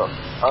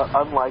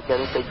unlike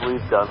anything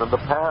we've done in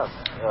the past.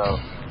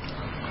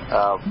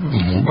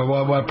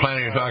 What plan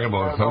are you talking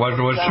about?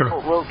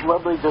 Well,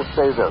 let me just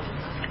say this.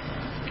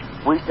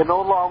 We can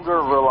no longer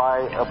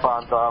rely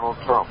upon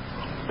Donald Trump.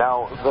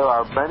 Now, there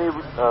are many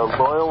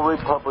loyal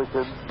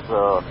Republicans,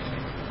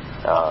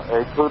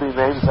 including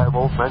names I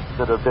won't mention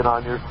that have been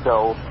on your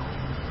show,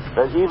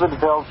 that even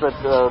felt that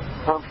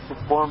Trump should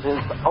form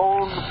his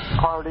own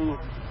party,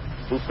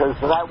 because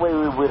that way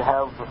we would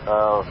have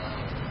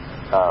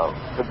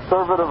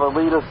conservative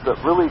elitists that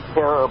really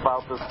care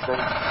about this thing.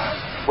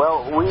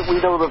 Well, we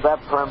know that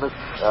premise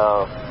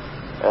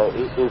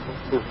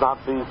is not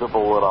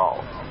feasible at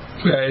all.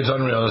 Yeah, it's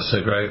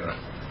unrealistic, right?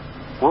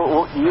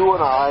 Well, you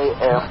and I,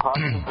 and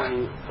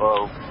possibly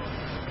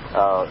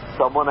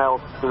someone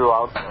else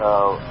throughout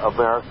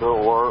America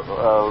or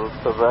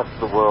the rest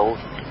of the world,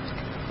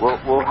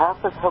 will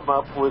have to come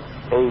up with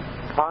a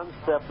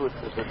concept which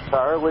is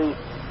entirely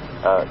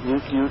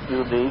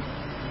unique,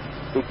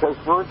 because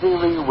we're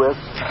dealing with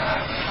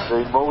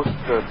the most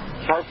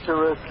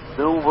treacherous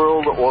New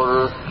World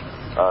Order,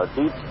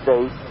 deep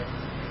state,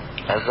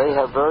 and they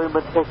have very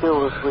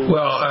meticulously...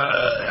 Well,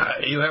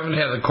 you haven't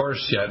had the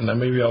course yet, and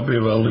maybe I'll be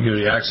able to give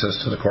you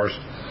access to the course.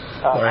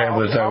 I'll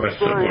be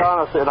very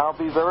honest, and I'll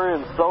be very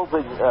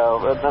insulting,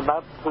 and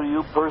not to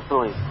you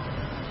personally,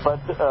 but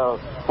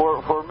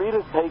for me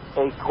to take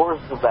a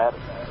course of that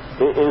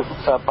is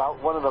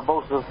about one of the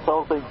most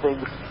insulting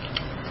things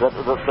that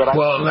I...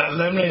 Well,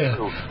 let me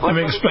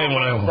explain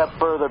what I want. Step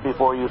further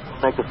before you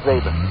make a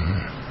statement.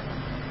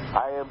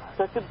 I am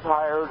sick and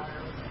tired,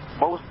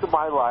 most of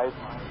my life,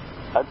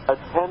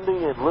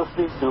 attending and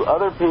listening to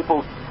other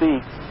people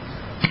speak.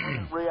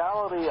 In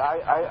reality,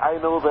 I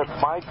know that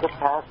my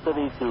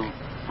capacity to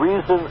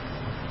reason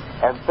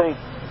and think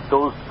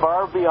goes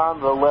far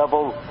beyond the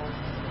level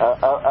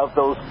of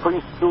those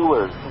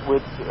preschoolers,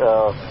 which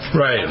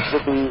to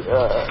be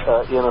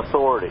in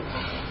authority.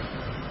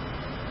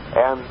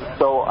 And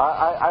so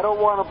I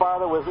don't want to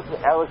bother with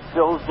Alex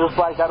Jones, just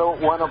like I don't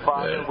want to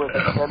bother with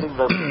attending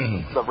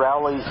the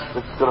rallies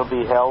that's going to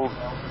be held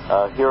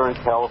here in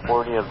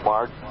California in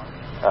March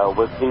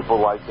with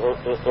people like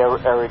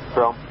Eric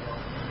Trump.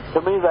 To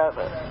me, that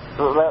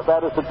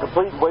is a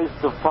complete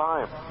waste of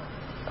time.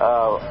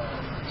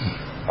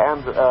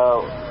 And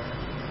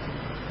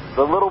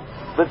the little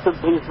bits and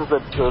pieces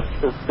that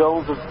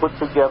Jones has put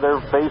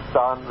together based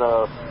on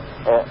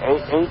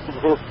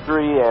ancient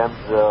history and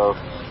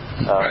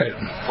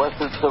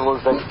Western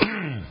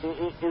civilization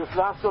is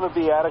not going to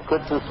be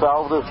adequate to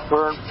solve this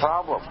current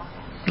problem.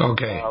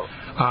 Okay.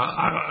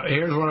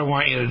 Here's what I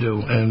want you to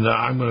do, and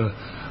I'm going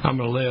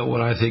to lay out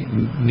what I think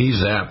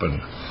needs to happen.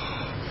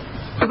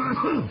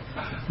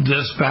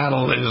 This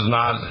battle is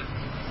not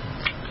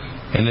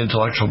an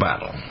intellectual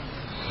battle.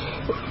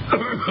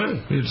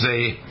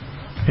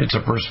 It's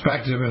a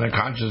perspective and a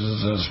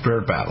consciousness and a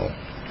spirit battle.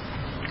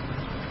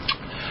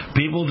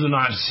 People do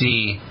not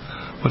see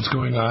what's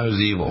going on as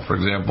evil. For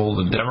example,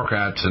 the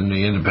Democrats and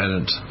the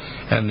Independents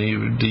and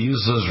the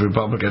useless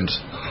Republicans,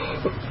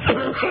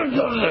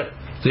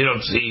 they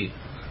don't see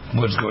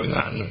what's going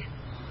on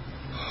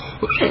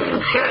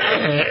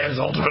as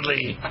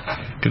ultimately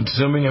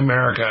consuming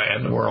America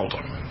and the world.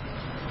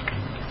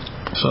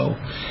 So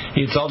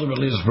it's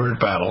ultimately a spirit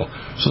battle.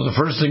 So the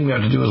first thing we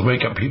have to do is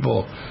wake up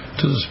people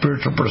to the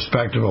spiritual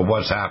perspective of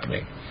what's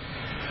happening.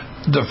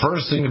 The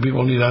first thing that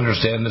people need to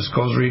understand, this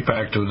goes right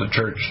back to the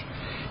church,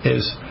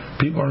 is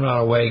people are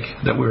not awake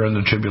that we're in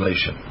the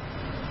tribulation.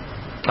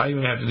 I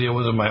even have to deal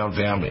with it in my own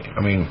family.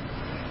 I mean,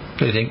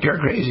 they think you're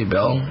crazy,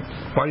 Bill.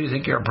 Why do you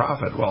think you're a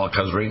prophet? Well,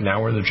 because right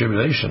now we're in the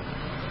tribulation.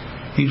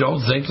 You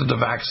don't think that the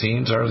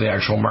vaccines are the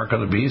actual mark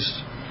of the beast?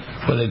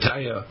 When they tell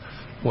you,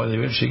 when they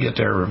eventually get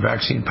their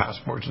vaccine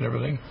passports and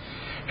everything,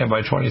 and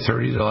by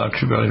 2030 they'll have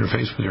tribulate your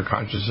face with your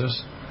consciousness,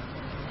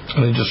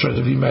 and they destroy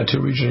the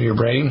VMAT2 region of your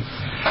brain.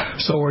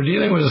 So we're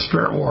dealing with a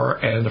spirit war,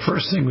 and the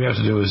first thing we have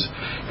to do is,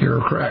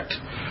 you're correct,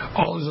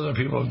 all these other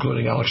people,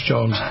 including Alex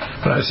Jones,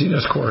 when I've seen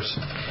this course,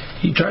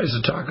 he tries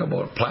to talk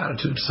about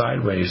platitudes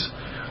sideways,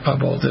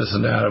 about this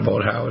and that,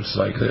 about how it's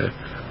like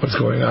what's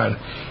going on.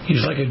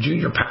 He's like a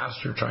junior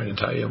pastor trying to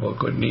tell you about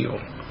good and evil.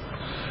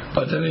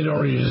 But then they don't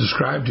really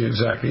describe to you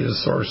exactly the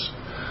source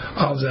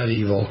of that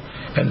evil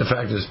and the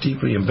fact that it's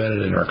deeply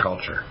embedded in our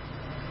culture.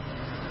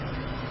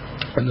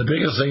 And the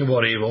biggest thing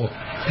about evil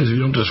is we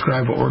don't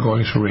describe what we're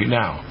going through right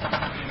now.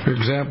 For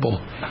example,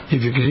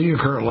 if you continue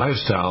your current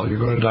lifestyle, you're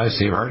going to die,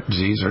 say, of heart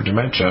disease or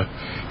dementia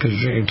because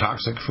you're drinking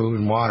toxic food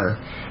and water.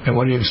 And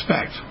what do you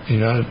expect?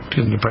 You're not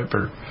getting the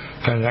proper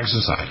kind of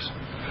exercise.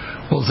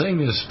 Well, the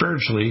thing is,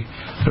 spiritually,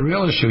 the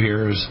real issue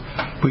here is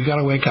we've got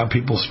to wake up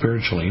people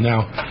spiritually.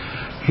 Now,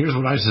 here's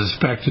what I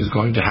suspect is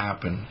going to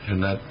happen,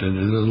 and that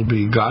it'll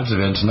be God's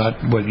events,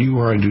 not what you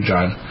or I do,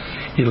 John.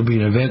 It'll be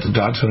an event that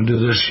God's going to do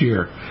this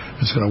year.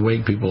 It's going to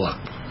wake people up.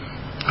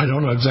 I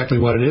don't know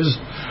exactly what it is,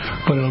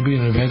 but it'll be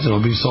an event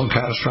that'll be so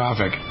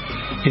catastrophic,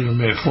 it'll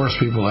may force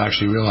people to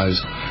actually realize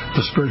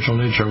the spiritual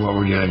nature of what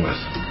we're dealing with.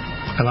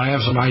 And I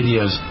have some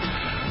ideas,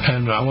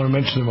 and I want to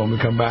mention them when we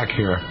come back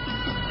here.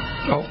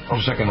 Oh, a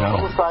second now.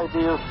 Those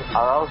ideas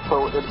are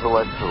also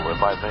intellectual,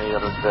 if I may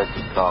interject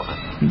a comment.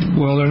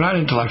 Well, they're not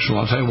intellectual.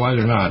 I'll tell you why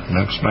they're not, and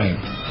I'll explain.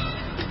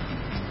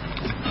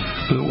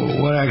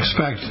 What I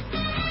expect,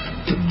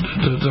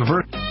 the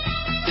first...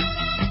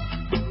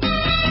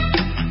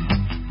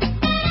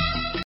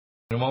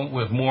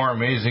 with more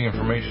amazing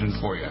information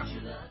for you.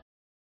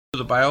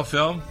 The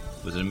biofilm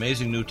with an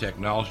amazing new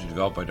technology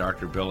developed by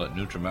Dr. Bill at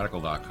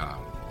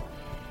NutriMedical.com.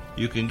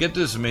 You can get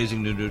this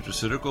amazing new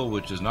nutraceutical,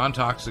 which is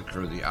non-toxic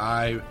for the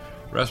eye,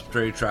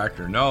 respiratory tract,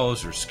 or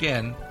nose, or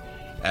skin,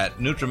 at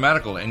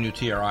NutriMedical,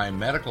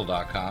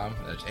 NutriMedical.com.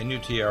 That's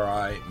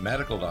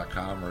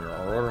NutriMedical.com, or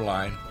our order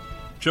line,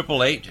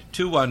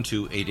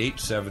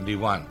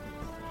 888-212-8871.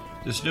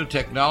 This new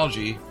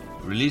technology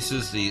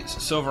releases the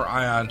silver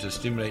ion to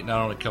stimulate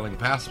not only killing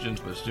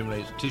pathogens, but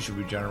stimulates tissue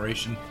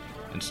regeneration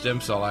and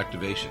stem cell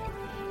activation.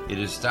 It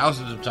is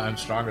thousands of times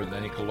stronger than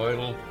any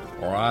colloidal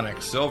or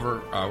onyx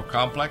silver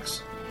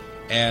complex,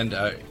 and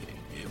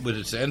with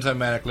its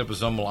enzymatic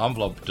liposomal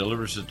envelope,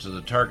 delivers it to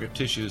the target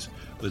tissues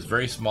with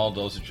very small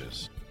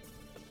dosages.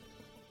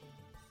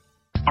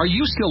 Are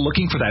you still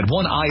looking for that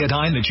one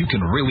iodine that you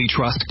can really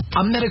trust?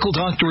 A medical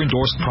doctor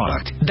endorsed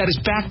product that is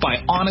backed by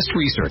honest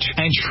research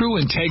and true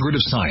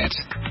integrative science?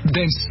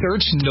 Then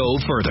search no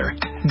further.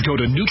 Go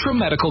to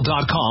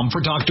NutriMedical.com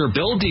for Dr.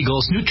 Bill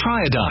Deagle's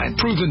Nutriodine,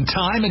 proven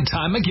time and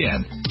time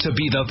again to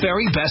be the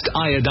very best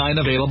iodine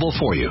available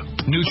for you.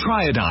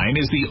 Nutriodine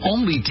is the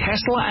only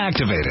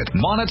Tesla-activated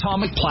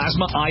monatomic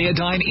plasma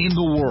iodine in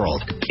the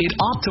world. It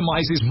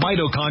optimizes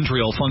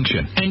mitochondrial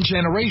function and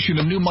generation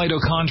of new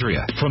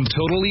mitochondria, from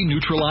totally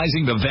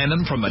neutralizing the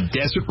venom from a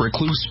desert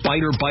recluse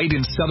spider bite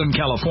in Southern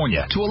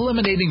California to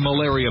eliminating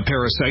malaria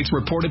parasites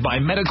reported by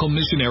medical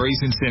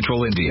missionaries in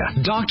Central India.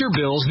 Dr.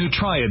 Bill's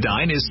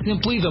Nutriodine is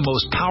simply the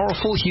most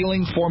powerful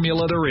healing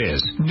formula there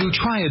is.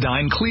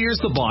 Nutriodine clears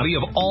the body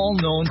of all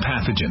known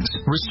pathogens,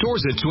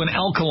 restores it to an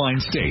alkaline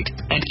state,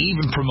 and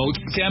even promotes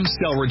stem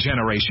cell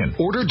regeneration.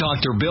 Order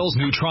Dr. Bill's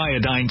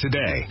Nutriodine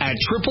today at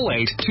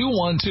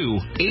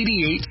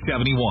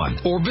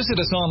 888-212-8871 or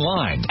visit us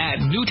online at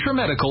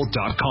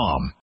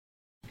NutriMedical.com.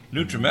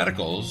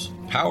 NutriMedical's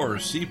Power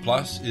C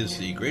Plus is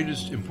the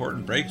greatest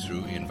important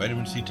breakthrough in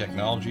vitamin C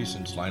technology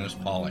since Linus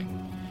Pauling.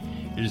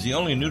 It is the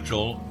only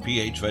neutral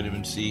pH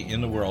vitamin C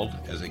in the world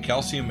as a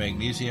calcium,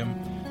 magnesium,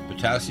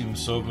 potassium,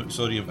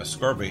 sodium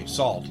ascorbate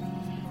salt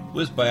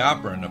with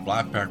BioPerine, a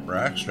black pepper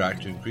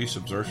extract, to increase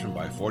absorption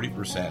by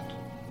 40%.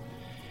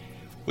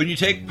 When you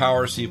take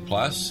Power C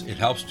Plus, it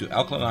helps to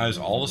alkalinize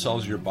all the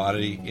cells of your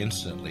body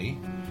instantly,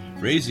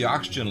 raise the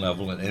oxygen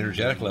level and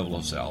energetic level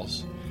of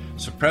cells,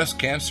 suppress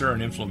cancer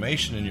and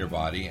inflammation in your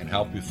body, and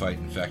help you fight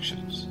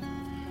infections.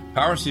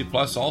 Power C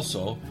Plus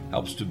also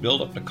helps to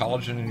build up the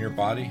collagen in your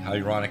body,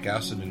 hyaluronic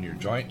acid in your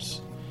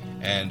joints,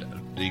 and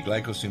the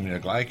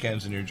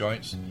glycosaminoglycans in your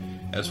joints,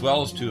 as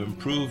well as to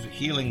improve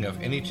healing of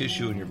any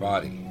tissue in your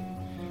body.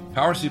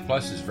 Power C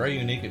Plus is very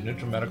unique at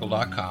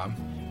NutriMedical.com.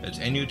 That's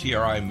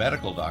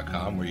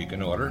NutriMedical.com, where you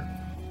can order,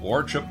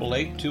 or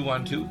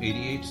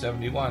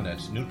 888-212-8871.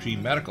 That's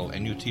NutriMedical,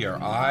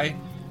 NUTRI,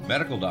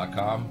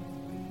 medical.com.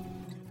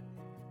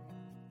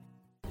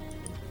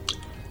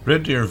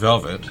 Red Deer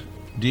Velvet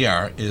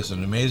DR is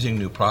an amazing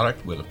new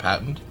product with a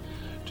patent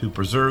to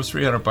preserve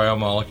 300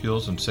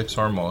 biomolecules and 6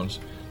 hormones,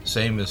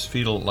 same as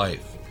fetal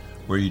life,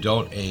 where you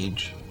don't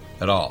age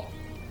at all.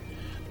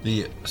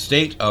 The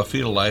state of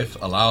fetal life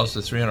allows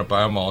the 300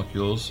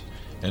 biomolecules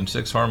and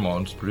 6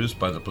 hormones produced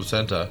by the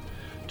placenta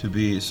to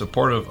be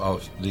supportive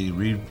of the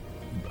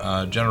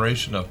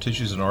regeneration of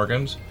tissues and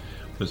organs,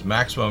 with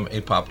maximum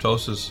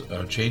apoptosis,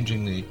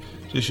 changing the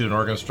tissue and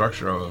organ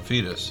structure of a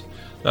fetus.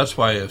 That's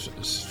why if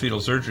fetal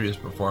surgery is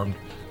performed,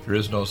 there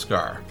is no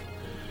scar.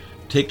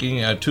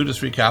 Taking 2 to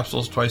 3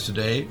 capsules twice a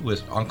day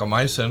with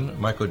oncomycin,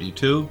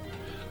 myco-D2,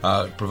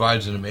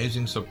 provides an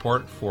amazing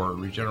support for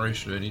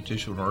regeneration of any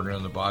tissue and organ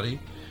in the body,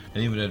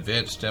 and even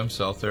advanced stem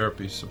cell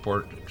therapy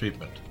support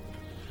treatment.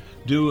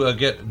 Do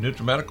get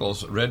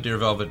NutriMedical's Red Deer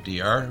Velvet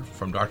DR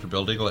from Dr.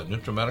 Bill DEAGLE at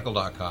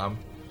NutriMedical.com,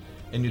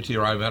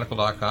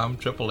 NUTRIMedical.com,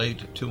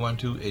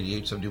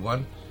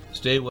 888-212-8871.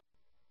 Stay with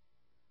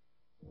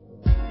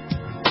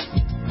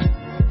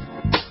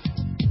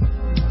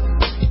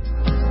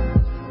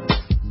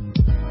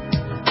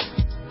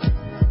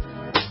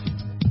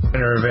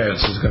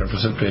events is going to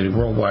precipitate a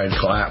worldwide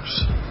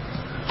collapse,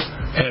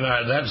 and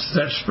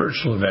that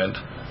spiritual event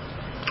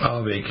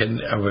of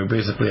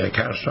basically a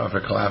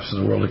catastrophic collapse of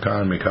the world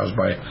economy caused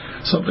by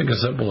something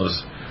as simple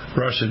as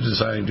Russia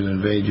deciding to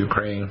invade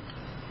Ukraine,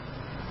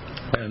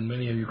 and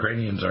many of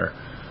Ukrainians are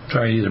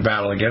trying to either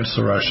battle against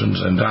the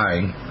Russians and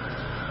dying,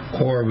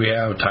 or we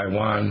have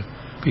Taiwan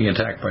being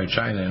attacked by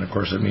China, and of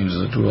course it means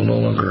that we will no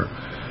longer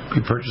be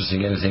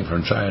purchasing anything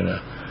from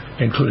China,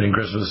 including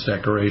Christmas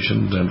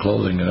decorations and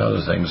clothing and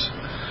other things.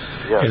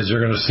 Yes. Is you're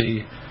going to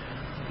see.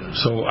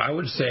 So I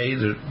would say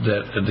that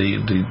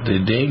the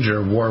danger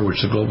of war,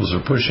 which the globals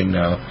are pushing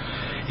now,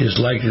 is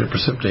likely to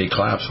precipitate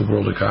collapse of the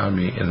world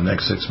economy in the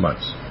next 6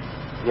 months.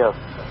 Yes.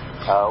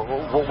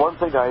 One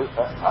thing I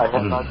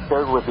have not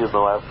shared with you in the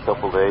last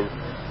couple of days,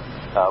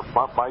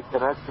 my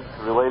connections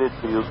related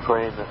to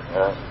Ukraine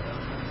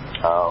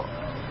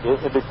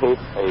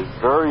indicate a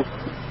very,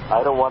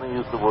 I don't want to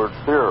use the word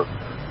fear,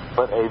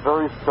 but a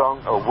very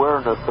strong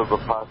awareness of the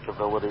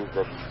possibility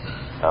that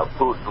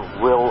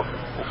Putin will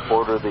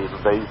order the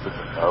invasion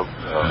of...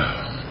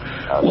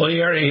 well,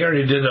 he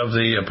already did of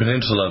the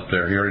peninsula up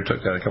there. He already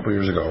took that a couple of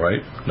years ago,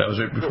 right? That was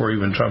right before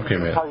even Trump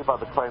came in. You're talking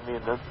about the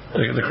Crimean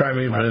Peninsula. The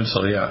Crimean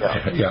Peninsula,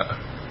 yeah.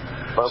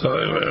 But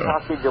what we're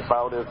talking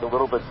about is a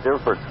little bit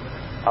different.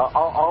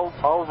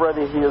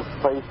 Already he has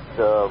placed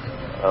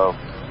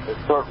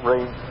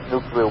short-range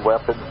nuclear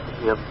weapons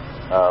in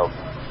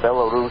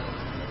Belarus,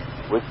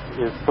 which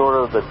is sort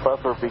of the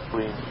buffer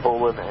between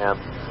Poland and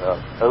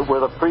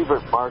where the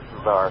private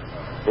marshes are.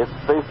 It's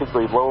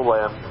basically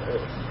lowland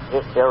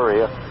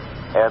area,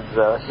 and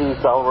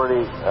he's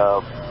already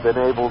been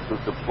able to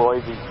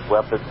deploy these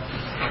weapons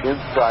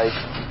inside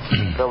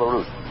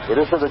Belarus. It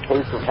isn't a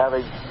case of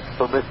having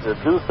permission to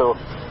do so.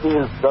 He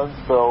has done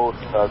so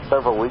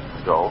several weeks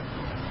ago,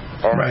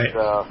 and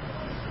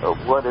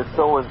what is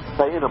so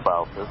insane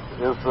about this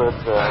is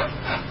that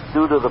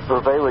due to the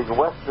prevailing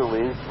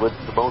westerlies, which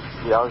most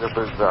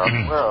geographers are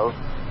aware of,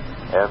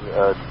 and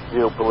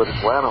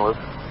geopolitical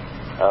analysts,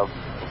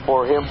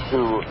 for him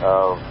to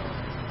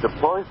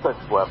deploy such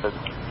weapons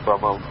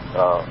from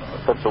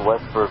such a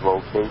western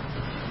location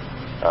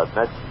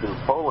next to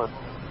Poland,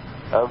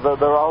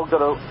 they're all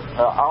going to,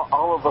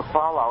 all of the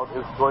fallout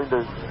is going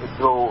to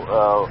go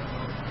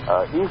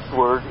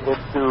eastward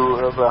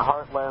into the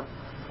heartland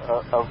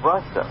of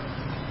Russia.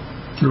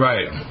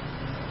 Right.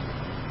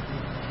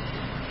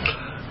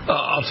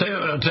 I'll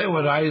tell you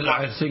what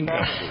I think.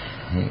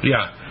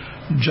 Yeah,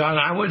 John,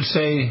 I would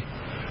say,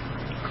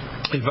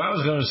 if I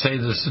was going to say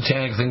the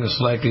satanic thing that's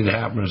likely to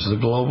happen is the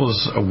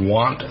globals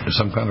want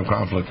some kind of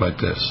conflict like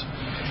this,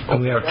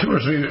 and we have 2 or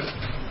 3.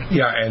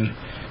 Yeah, and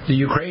the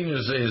Ukraine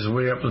is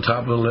way up the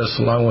top of the list,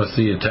 along with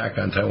the attack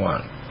on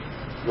Taiwan.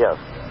 Yes.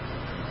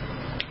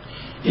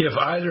 If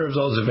either of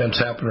those events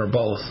happen, or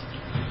both,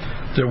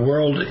 the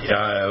world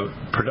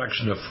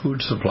production of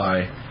food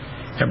supply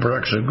and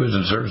production of goods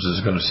and services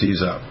is going to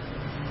seize up.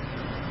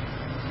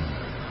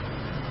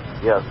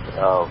 Yes.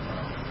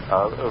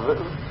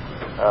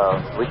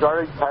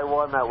 Regarding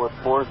Taiwan, that would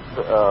force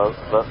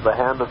the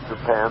hand of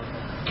Japan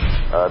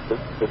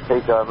to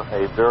take on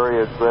a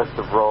very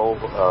aggressive role,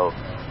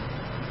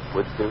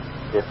 which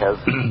it has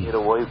get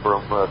away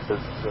from since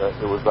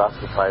it was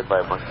occupied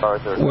by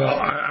MacArthur. Well,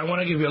 I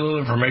want to give you a little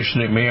information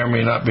that you may or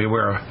may not be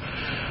aware of.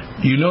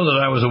 You know that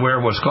I was aware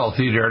of what's called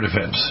theater air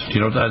defense. Do you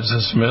know what that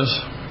system is?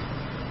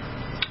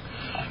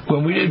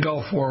 When we did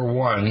Gulf War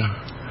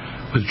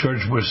I with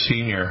George Bush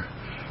Sr.,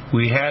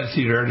 we had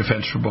theater air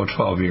defense for about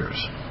 12 years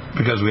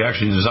because we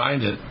actually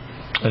designed it,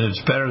 and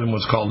it's better than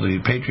what's called the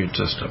Patriot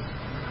system.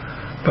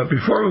 But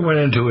before we went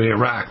into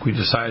Iraq, we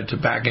decided to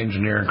back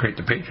engineer and create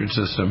the Patriot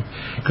system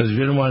because we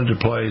didn't want to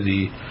deploy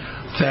the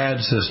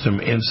THAAD system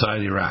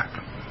inside Iraq.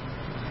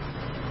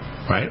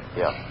 Right?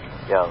 Yeah.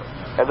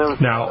 And there was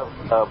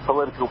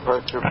political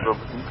pressure from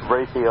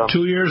Raytheon.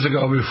 2 years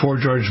ago, before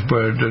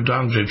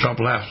Donald J. Trump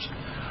left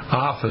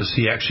office,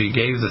 he actually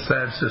gave the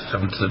THAAD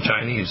system to the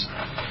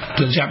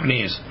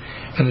Japanese.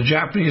 And the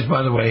Japanese,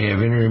 by the way,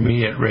 have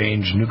intermediate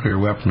range nuclear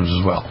weapons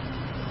as well.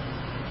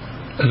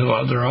 And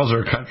there are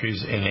also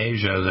countries in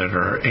Asia that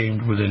are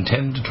aimed within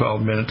 10 to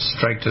 12 minutes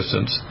strike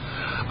distance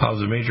of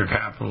the major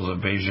capitals of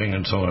Beijing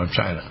and so on of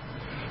China.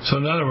 So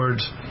in other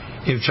words,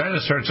 if China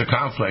starts a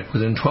conflict,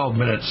 within 12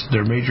 minutes,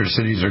 their major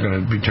cities are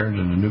going to be turned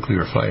into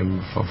nuclear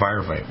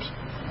fire flames.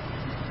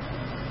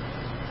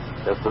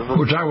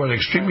 We're talking about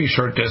extremely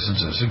short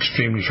distances.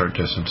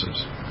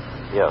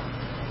 Yeah.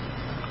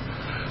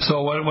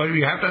 So what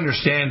you have to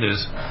understand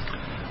is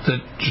that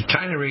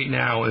China right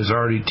now is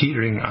already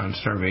teetering on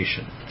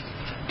starvation.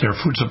 Their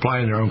food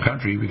supply in their own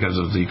country, because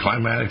of the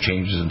climatic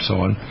changes and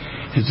so on,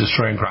 is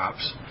destroying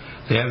crops.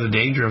 They have the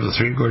danger of the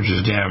Three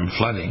Gorges Dam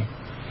flooding.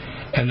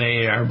 And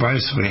they are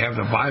basically have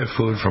to buy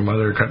food from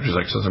other countries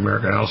like South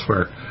America and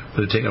elsewhere,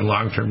 but they're taking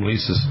long-term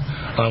leases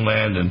on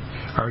land in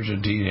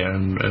Argentina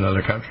and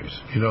other countries.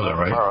 You know that,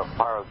 right?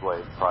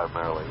 Paraguay,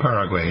 primarily.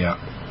 Paraguay, yeah.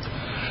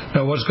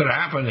 Now, what's going to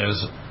happen is,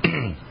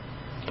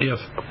 if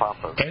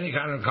any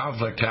kind of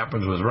conflict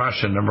happens with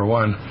Russia, number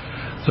one,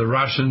 the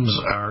Russians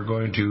are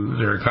going to,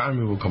 their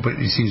economy will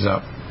completely seize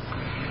up.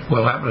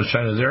 What will happen to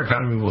China, their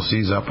economy will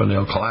seize up and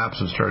they'll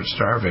collapse and start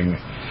starving.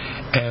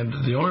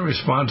 And the only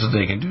response that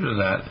they can do to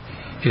that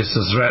is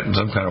to threaten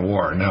some kind of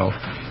war. Now,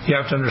 you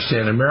have to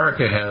understand,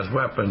 America has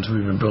weapons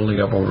we've been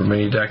building up over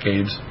many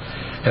decades,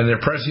 and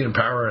their prescient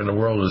power in the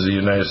world is the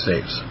United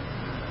States.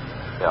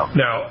 Yeah.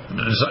 Now,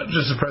 it's not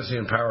just the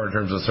prescient power in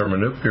terms of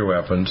thermonuclear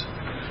weapons,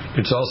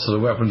 it's also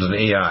the weapons in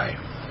AI.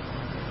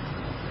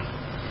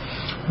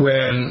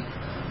 When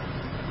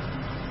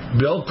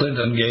Bill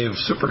Clinton gave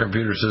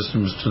supercomputer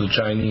systems to the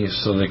Chinese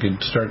so they could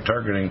start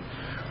targeting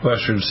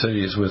Western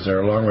cities with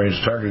their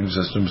long-range targeting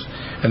systems,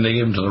 and they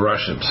gave them to the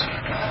Russians.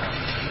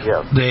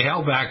 Yeah. They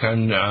held back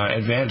on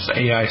advanced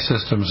AI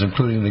systems,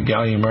 including the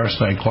gallium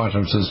arsenide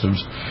quantum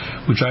systems,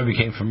 which I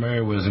became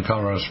familiar with in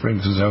Colorado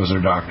Springs because I was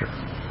their doctor.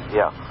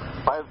 Yeah.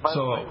 By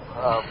the way,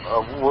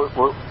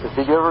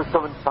 did you ever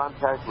come in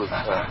contact with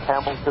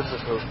Hamilton,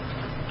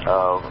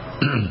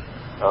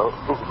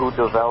 who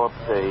developed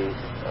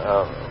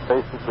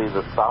basically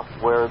the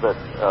software that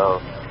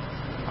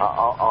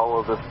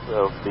all of this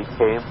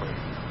became?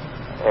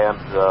 And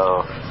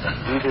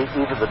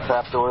even the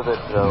trapdoor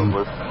that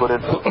was put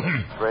into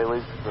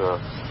Israelis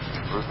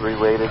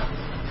related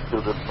to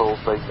this whole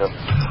thing.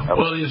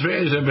 Well, the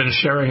Israelis have been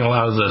sharing a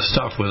lot of the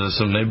stuff with us,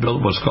 and they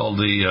built what's called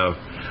the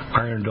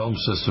Iron Dome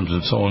systems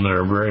and so on that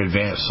are very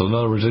advanced. So in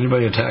other words,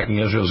 anybody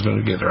attacking Israel is going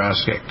to get their ass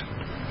kicked.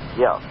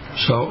 Yeah.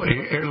 So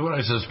here's what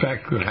I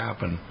suspect could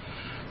happen.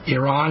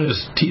 Iran is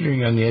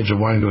teetering on the edge of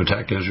wanting to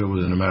attack Israel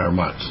within a matter of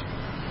months.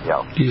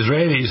 Yeah. The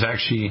Israelis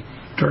actually,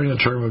 during the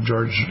term of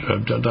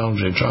Donald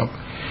J. Trump,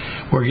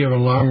 were given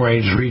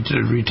long-range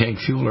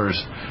retank fuelers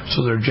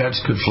so their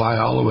jets could fly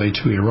all the way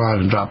to Iran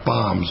and drop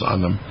bombs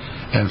on them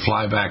and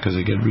fly back because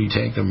they could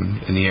retank them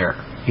in the air.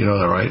 You know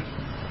that, right?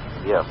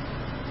 Yeah.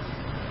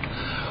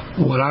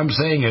 What I'm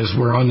saying is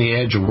we're on the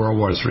edge of World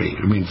War III.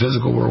 I mean,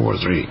 physical World War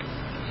III.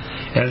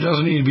 And it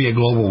doesn't need to be a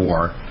global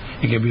war.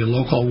 It can be a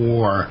local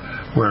war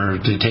where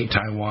they take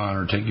Taiwan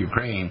or take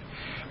Ukraine,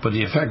 but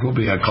the effect will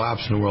be a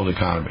collapse in the world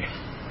economy.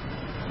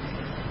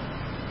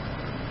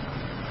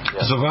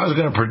 Yeah. So if I was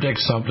going to predict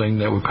something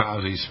that would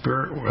cause a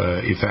spirit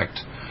effect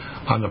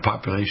on the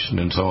population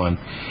and so on,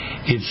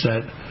 it's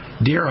that,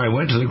 dear, I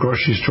went to the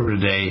grocery store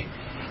today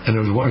and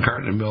there was one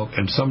carton of milk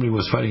and somebody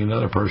was fighting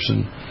another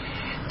person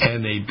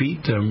and they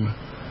beat them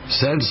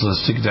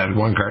senseless to get that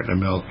one carton of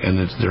milk and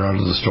they're out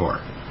of the store.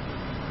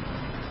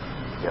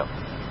 Yep.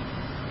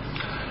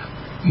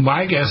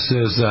 My guess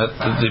is that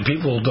the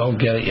people don't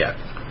get it yet.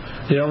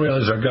 They don't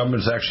realize our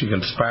government's actually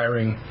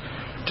conspiring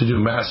to do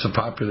massive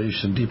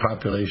population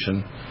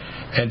depopulation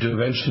and to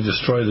eventually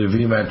destroy the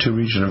VMAT2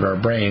 region of our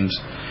brains,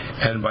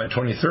 and by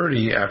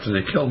 2030, after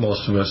they kill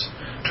most of us,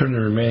 turn the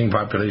remaining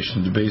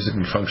population to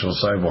basically functional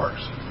cyborgs.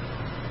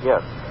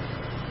 Yes.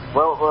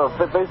 Well,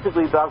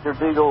 basically, Dr.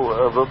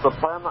 DEAGLE, the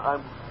plan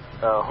I'm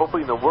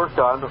hoping to work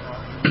on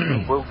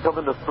will come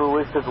into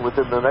fruition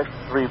within the next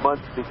 3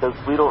 months because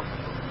we don't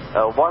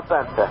want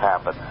that to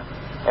happen.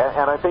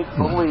 And I think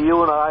only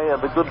you and I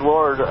and the good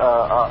Lord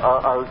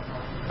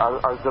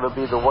are going to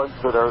be the ones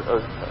that are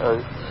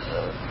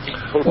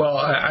well,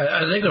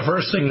 I think the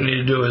first thing we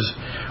need to do is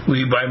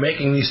by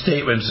making these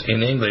statements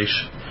in English,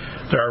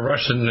 there are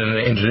Russian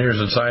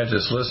engineers and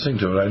scientists listening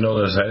to it. I know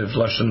there's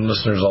Russian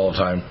listeners all the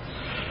time.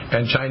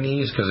 And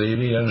Chinese, because they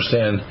need to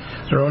understand,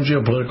 their own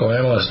geopolitical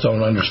analysts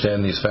don't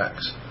understand these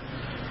facts.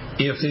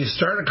 If they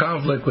start a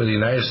conflict with the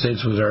United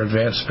States with our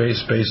advanced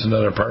space-based and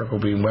other particle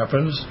beam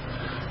weapons,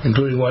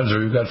 including ones that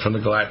we've got from the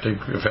Galactic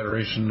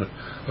Federation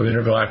of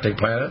Intergalactic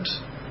Planets.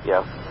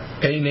 Yeah.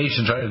 Any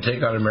nation trying to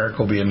take out America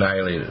will be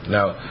annihilated.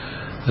 Now,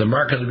 the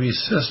mark of the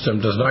beast system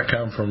does not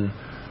come from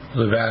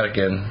the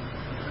Vatican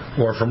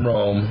or from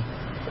Rome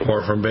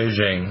or from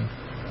Beijing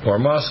or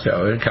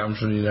Moscow. It comes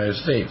from the United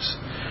States.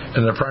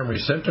 And the primary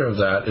center of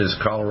that is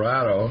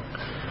Colorado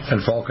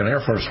and Falcon Air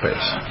Force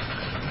Base.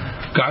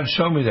 God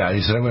showed me that.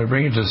 He said, I'm going to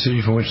bring it to the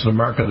city from which the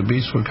mark of the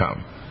beast would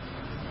come.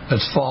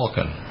 That's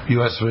Falcon,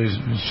 U.S.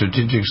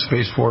 Strategic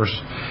Space Force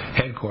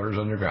headquarters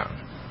underground.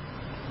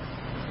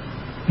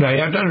 Now, you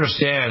have to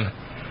understand,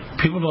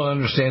 people don't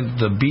understand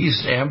the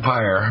beast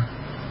empire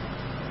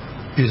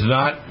is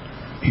not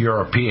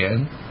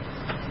European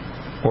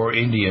or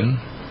Indian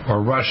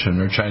or Russian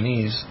or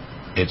Chinese.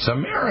 It's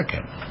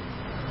American.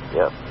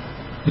 Yep.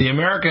 The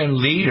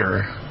American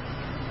leader.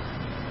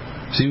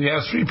 See, we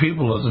have three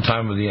people at the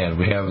time of the end.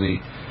 We have the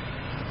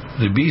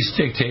beast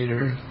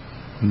dictator,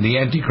 the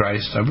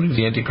Antichrist. I believe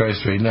the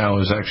Antichrist right now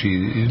is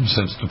actually,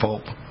 since the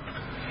Pope.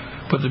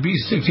 But the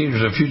beast dictator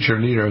is a future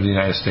leader of the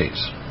United States.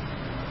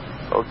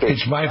 Okay.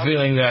 It's my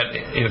feeling that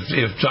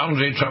if Donald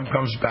J. Trump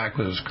comes back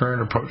with his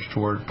current approach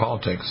toward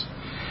politics,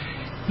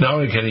 not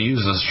only can he use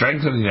the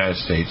strength of the United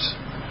States,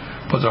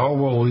 but the whole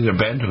world will either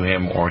bend to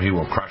him or he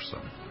will crush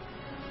them.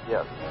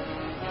 Yes.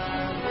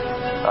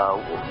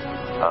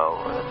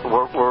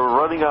 We're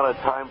running out of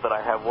time, but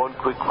I have one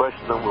quick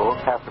question that we'll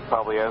have to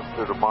probably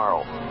answer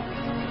tomorrow.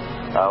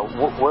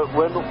 When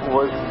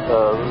was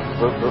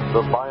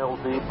the mile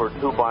deep or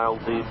 2 mile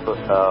deep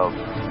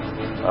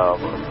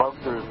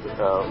bunkers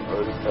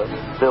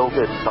built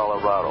in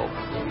Colorado?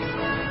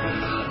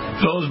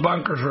 Those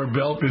bunkers were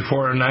built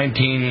before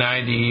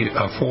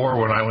 1994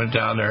 when I went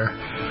down there.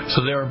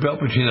 So they were built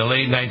between the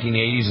late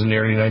 1980s and the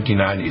early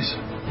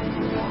 1990s.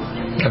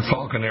 At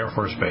Falcon Air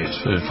Force Base,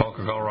 in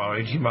Falcon,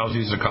 Colorado, 18 miles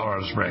east of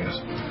Colorado Springs.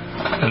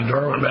 And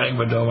Dormant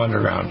Magma Dome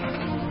underground.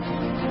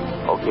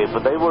 Okay,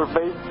 but they were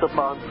based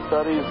upon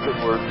studies that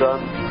were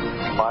done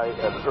by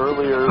an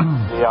earlier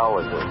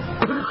geologist.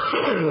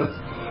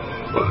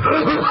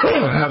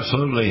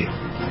 Absolutely.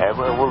 And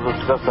we'll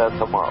discuss that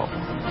tomorrow.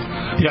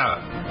 Yeah.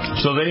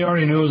 So they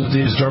already knew that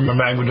these dormant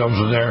magma domes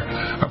were there,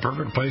 a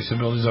perfect place to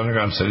build these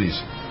underground cities.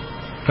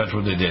 That's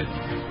what they did.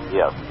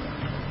 Yeah.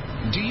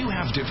 Do you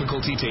have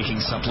difficulty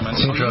taking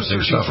supplements? Interesting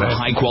Searching stuff, for a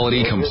eh?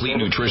 high-quality,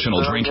 complete nutritional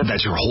drink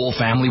that your whole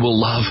family will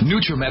love?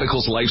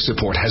 NutriMedical's Life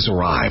Support has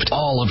arrived.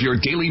 All of your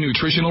daily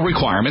nutritional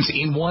requirements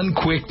in one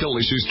quick,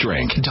 delicious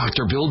drink.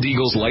 Dr. Bill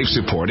Deagle's Life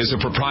Support is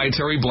a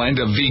proprietary blend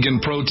of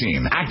vegan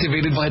protein,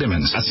 activated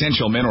vitamins,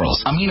 essential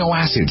minerals, amino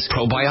acids,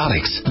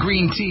 probiotics,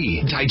 green tea,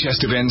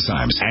 digestive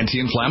enzymes,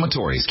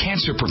 anti-inflammatories,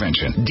 cancer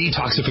prevention,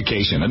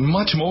 detoxification, and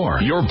much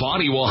more. Your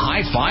body will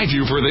high-five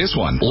you for this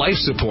one.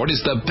 Life Support is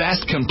the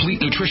best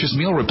complete nutritious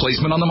meal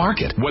replacement on the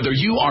market. Whether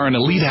you are an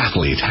elite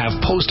athlete,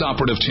 have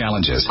post-operative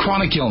challenges,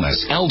 chronic illness,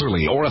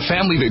 elderly, or a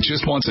family that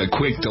just wants a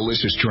quick,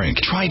 delicious drink,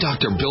 try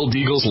Dr. Bill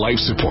Deagle's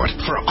Life Support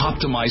for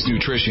optimized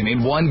nutrition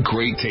in one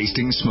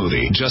great-tasting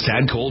smoothie. Just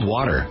add cold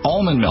water,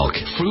 almond milk,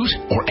 fruit,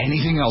 or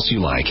anything else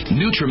you like.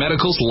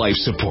 NutriMedical's Life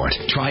Support.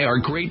 Try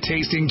our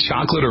great-tasting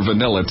chocolate or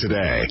vanilla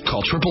today.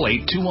 Call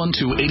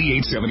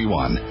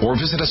 888-212-8871 or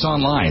visit us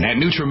online at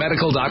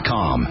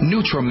NutriMedical.com.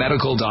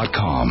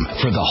 NutriMedical.com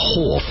for the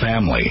whole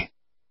family.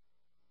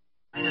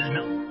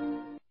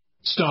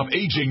 Stop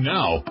aging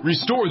now.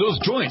 Restore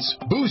those joints.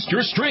 Boost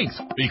your strength.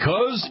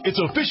 Because it's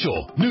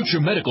official.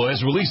 NutriMedical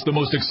has released the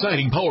most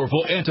exciting,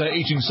 powerful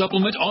anti-aging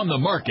supplement on the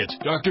market.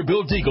 Dr.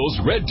 Bill Deagle's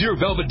Red Deer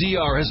Velvet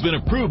DR has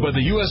been approved by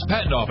the U.S.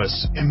 Patent Office.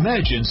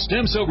 Imagine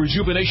stem cell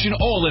rejuvenation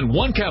all in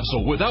one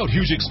capsule without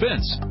huge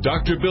expense.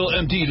 Dr. Bill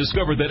MD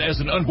discovered that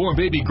as an unborn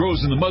baby grows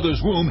in the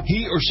mother's womb,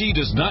 he or she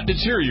does not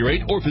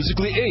deteriorate or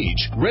physically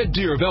age. Red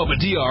Deer Velvet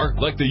DR,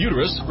 like the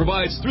uterus,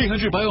 provides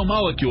 300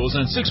 biomolecules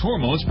and 6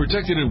 hormones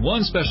protected in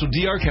one special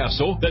DR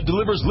capsule that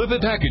delivers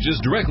lipid packages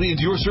directly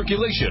into your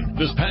circulation.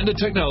 This patented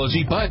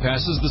technology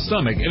bypasses the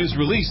stomach and is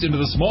released into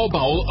the small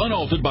bowel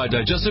unaltered by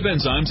digestive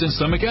enzymes and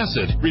stomach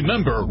acid.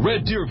 Remember,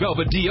 Red Deer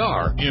Velvet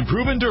DR.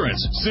 Improve endurance,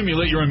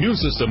 stimulate your immune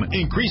system,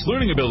 increase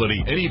learning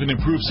ability, and even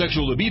improve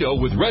sexual libido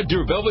with Red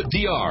Deer Velvet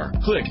DR.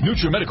 Click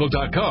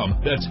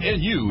NutriMedical.com. That's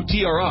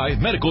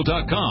NUTRI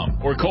Medical.com.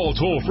 Or call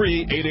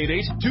toll-free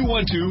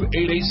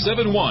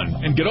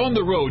 888-212-8871 and get on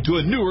the road to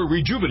a newer,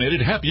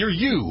 rejuvenated, happier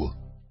you.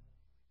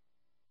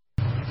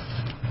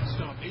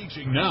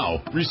 Now,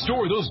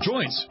 restore those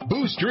joints.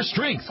 Boost your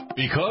strength.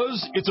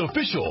 Because it's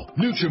official.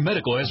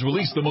 NutriMedical has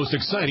released the most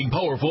exciting,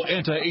 powerful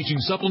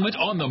anti-aging supplement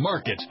on the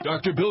market.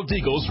 Dr. Bill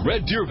Deagle's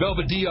Red Deer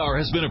Velvet DR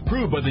has been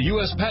approved by the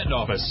U.S. Patent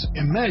Office.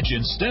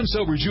 Imagine stem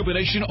cell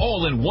rejuvenation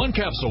all in one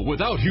capsule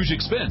without huge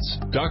expense.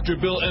 Dr.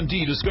 Bill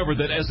MD discovered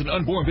that as an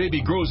unborn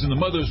baby grows in the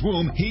mother's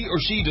womb, he or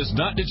she does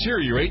not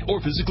deteriorate or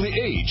physically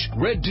age.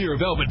 Red Deer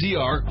Velvet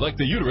DR, like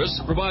the uterus,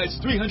 provides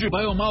 300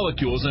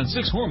 biomolecules and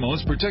 6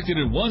 hormones protected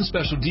in one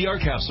special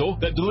DR capsule capsule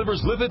that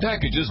delivers lipid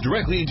packages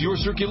directly into your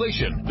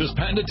circulation. This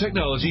patented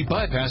technology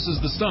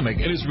bypasses the stomach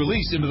and is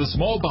released into the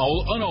small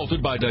bowel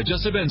unaltered by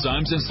digestive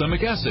enzymes and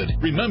stomach acid.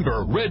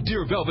 Remember Red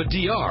Deer Velvet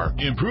DR.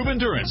 Improve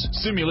endurance,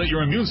 stimulate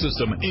your immune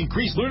system,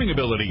 increase learning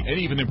ability, and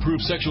even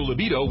improve sexual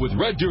libido with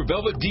Red Deer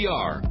Velvet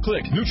DR.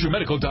 Click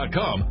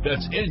NutriMedical.com,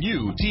 that's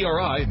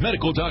NUTRI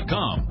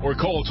Medical.com, or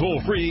call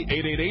toll-free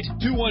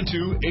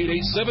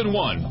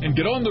 888-212-8871 and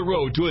get on the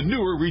road to a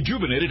newer,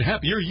 rejuvenated,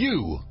 happier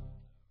you.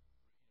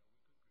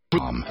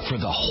 For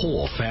the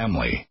whole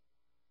family.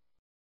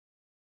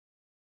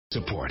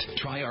 Support.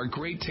 Try our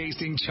great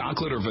tasting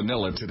chocolate or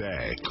vanilla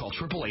today. Call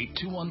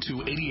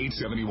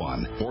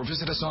 888-212-8871 or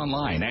visit us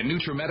online at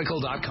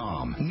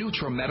NutriMedical.com.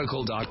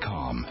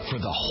 NutriMedical.com for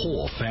the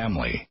whole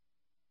family.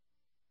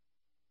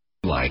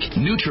 Like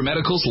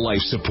NutriMedical's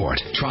Life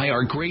Support. Try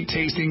our great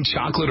tasting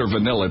chocolate or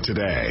vanilla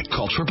today.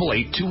 Call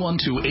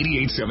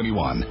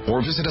 888-212-8871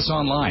 or visit us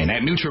online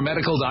at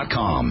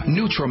NutriMedical.com.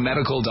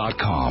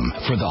 NutriMedical.com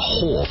for the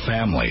whole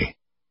family.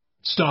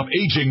 Stop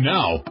aging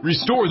now.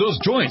 Restore those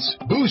joints.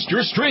 Boost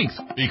your strength.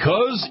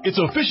 Because it's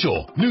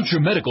official.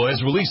 NutriMedical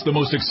has released the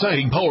most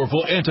exciting,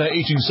 powerful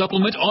anti-aging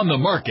supplement on the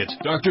market.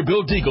 Dr.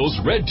 Bill Deagle's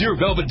Red Deer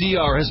Velvet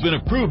DR has been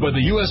approved by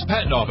the U.S.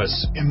 Patent Office.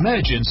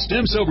 Imagine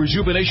stem cell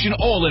rejuvenation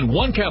all in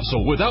one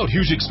capsule without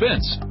huge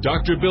expense.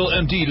 Dr. Bill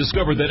MD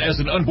discovered that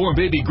as an unborn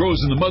baby grows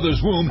in the mother's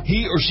womb,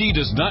 he or she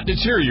does not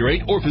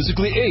deteriorate or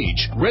physically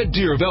age. Red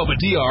Deer Velvet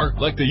DR,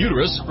 like the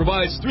uterus,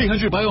 provides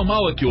 300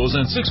 biomolecules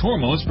and 6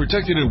 hormones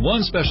protected in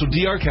one special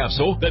DR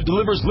capsule that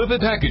delivers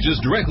lipid packages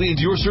directly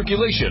into your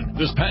circulation.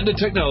 This patented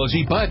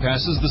technology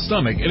bypasses the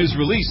stomach and is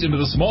released into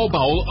the small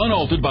bowel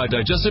unaltered by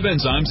digestive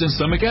enzymes and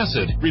stomach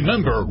acid.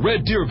 Remember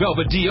Red Deer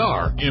Velvet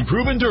DR.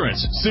 Improve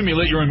endurance,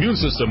 stimulate your immune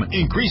system,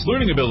 increase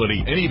learning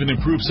ability, and even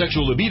improve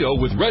sexual libido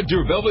with Red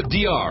Deer Velvet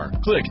DR.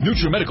 Click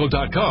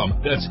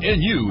NutriMedical.com, that's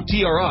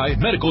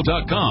NUTRI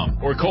Medical.com,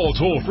 or call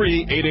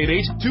toll-free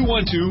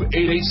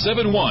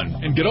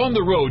 888-212-8871 and get on the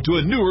road to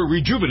a newer,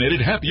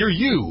 rejuvenated, happier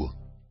you.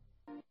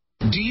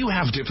 Do you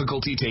have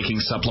difficulty taking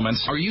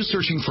supplements? Are you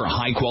searching for a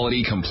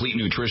high-quality, complete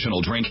nutritional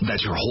drink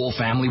that your whole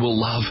family will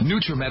love?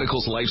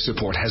 NutriMedical's Life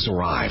Support has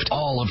arrived.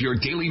 All of your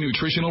daily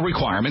nutritional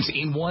requirements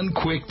in one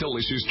quick,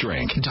 delicious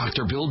drink.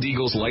 Dr. Bill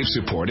Deagle's Life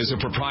Support is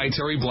a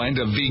proprietary blend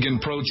of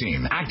vegan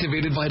protein,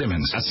 activated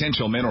vitamins,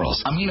 essential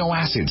minerals, amino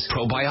acids,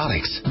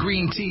 probiotics,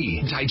 green tea,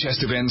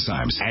 digestive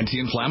enzymes,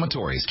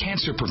 anti-inflammatories,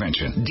 cancer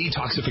prevention,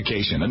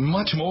 detoxification, and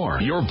much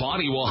more. Your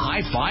body will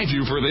high-five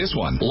you for this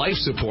one.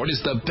 Life Support is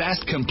the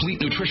best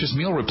complete nutritious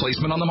meal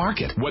replacement on the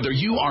market. Whether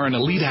you are an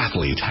elite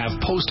athlete, have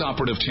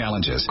post-operative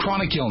challenges,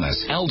 chronic illness,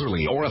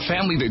 elderly, or a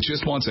family that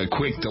just wants a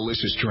quick,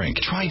 delicious drink,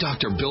 try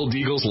Dr. Bill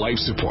Deagle's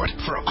Life Support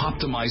for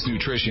optimized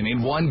nutrition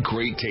in one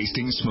great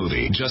tasting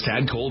smoothie. Just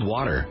add cold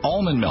water,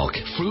 almond milk,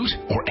 fruit,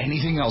 or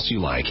anything else you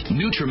like.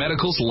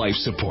 NutriMedical's Life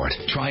Support.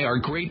 Try our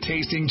great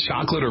tasting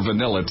chocolate or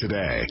vanilla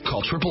today.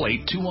 Call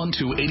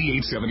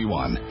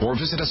 888-212-8871 or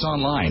visit us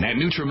online at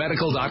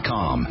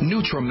NutriMedical.com.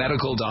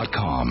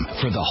 NutriMedical.com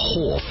for the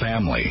whole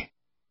family.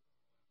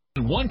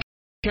 One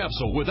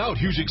capsule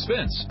without huge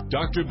expense.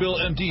 Dr. Bill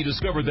MD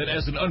discovered that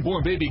as an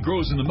unborn baby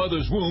grows in the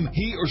mother's womb,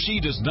 he or she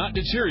does not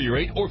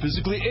deteriorate or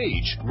physically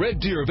age.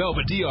 Red Deer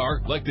Velvet DR,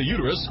 like the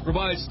uterus,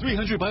 provides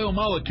 300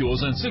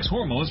 biomolecules and 6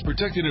 hormones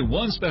protected in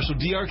one special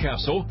DR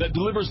capsule that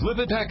delivers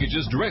lipid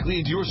packages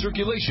directly into your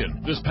circulation.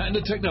 This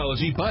patented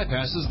technology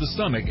bypasses the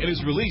stomach and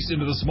is released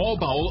into the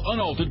small bowel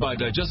unaltered by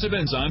digestive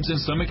enzymes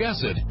and stomach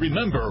acid.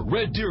 Remember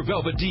Red Deer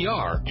Velvet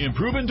DR.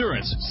 Improve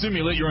endurance,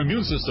 stimulate your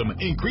immune system,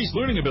 increase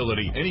learning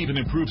ability, and even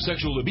improve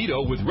sexual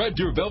libido with Red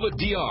Deer Velvet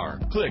DR.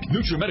 Click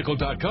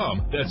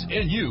NutriMedical.com, that's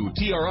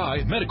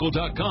NUTRI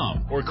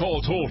Medical.com, or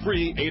call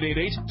toll-free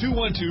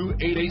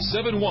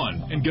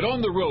 888-212-8871 and get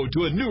on the road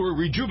to a newer,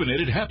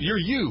 rejuvenated, happier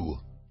you.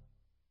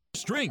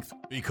 Strength,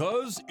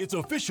 because it's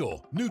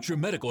official.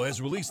 NutriMedical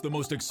has released the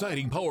most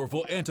exciting,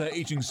 powerful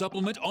anti-aging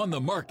supplement on the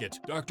market.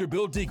 Dr.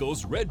 Bill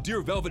Deagle's Red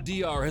Deer Velvet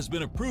DR has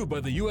been approved by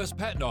the U.S.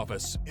 Patent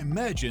Office.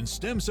 Imagine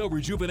stem cell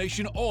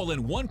rejuvenation all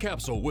in one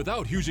capsule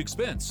without huge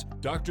expense.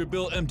 Dr.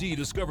 Bill MD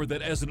discovered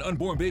that as an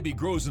unborn baby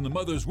grows in the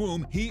mother's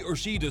womb, he or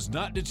she does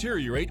not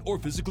deteriorate or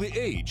physically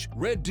age.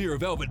 Red Deer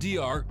Velvet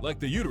DR,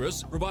 like the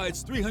uterus,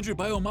 provides 300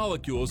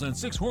 biomolecules and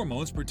 6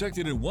 hormones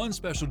protected in one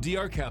special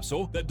DR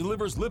capsule that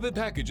delivers lipid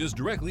packages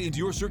directly into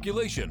your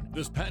circulation.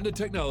 This patented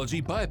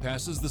technology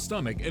bypasses the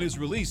stomach and is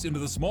released into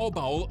the small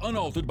bowel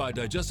unaltered by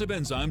digestive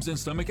enzymes and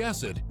stomach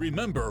acid.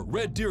 Remember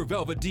Red Deer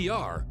Velvet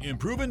DR.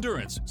 Improve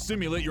endurance,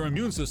 stimulate your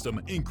immune system,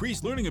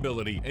 increase learning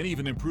ability, and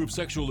even improve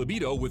sexual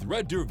libido with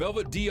Red Deer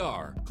Velvet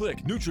DR. Click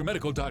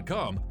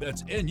NutriMedical.com,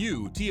 that's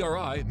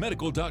NUTRI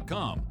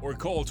Medical.com, or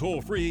call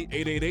toll-free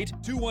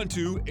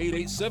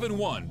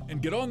 888-212-8871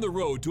 and get on the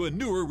road to a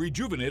newer,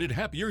 rejuvenated,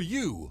 happier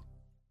you.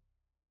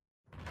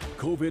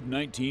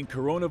 COVID-19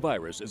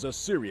 coronavirus is a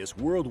serious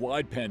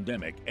worldwide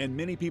pandemic, and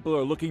many people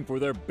are looking for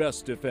their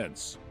best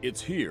defense.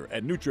 It's here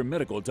at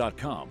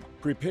NutriMedical.com.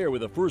 Prepare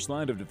with a first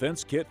line of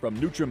defense kit from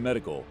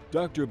NutriMedical.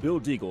 Dr.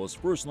 Bill Deagle's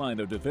first line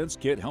of defense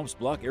kit helps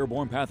block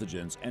airborne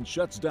pathogens and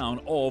shuts down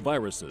all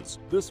viruses.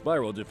 This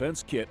viral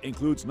defense kit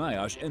includes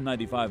NIOSH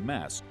N95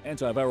 mask,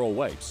 antiviral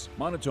wipes,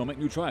 monatomic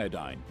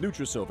Nutriodine,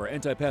 Nutrisilver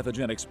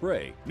antipathogenic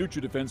spray,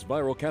 NutriDefense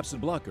viral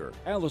capsid blocker,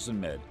 Allison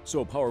Med,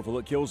 so powerful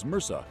it kills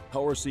MRSA,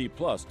 Power C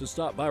Plus to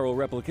stop viral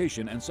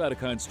replication and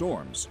cytokine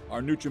storms.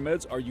 Our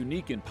NutriMeds are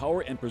unique in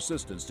power and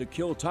persistence to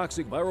kill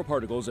toxic viral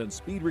particles and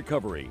speed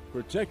recovery.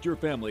 Protect your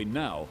family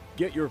now.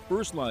 Get your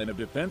first line of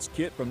defense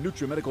kit from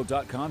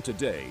NutriMedical.com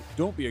today.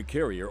 Don't be a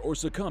carrier or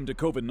succumb to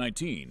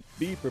COVID-19.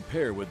 Be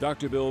prepared with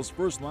Dr. Bill's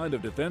first line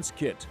of defense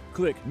kit.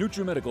 Click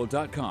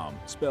NutriMedical.com,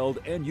 spelled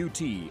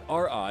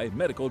N-U-T-R-I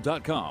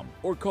Medical.com,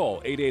 or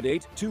call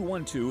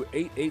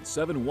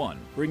 888-212-8871,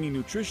 bringing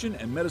nutrition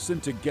and medicine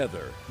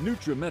together.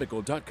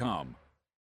 NutriMedical.com.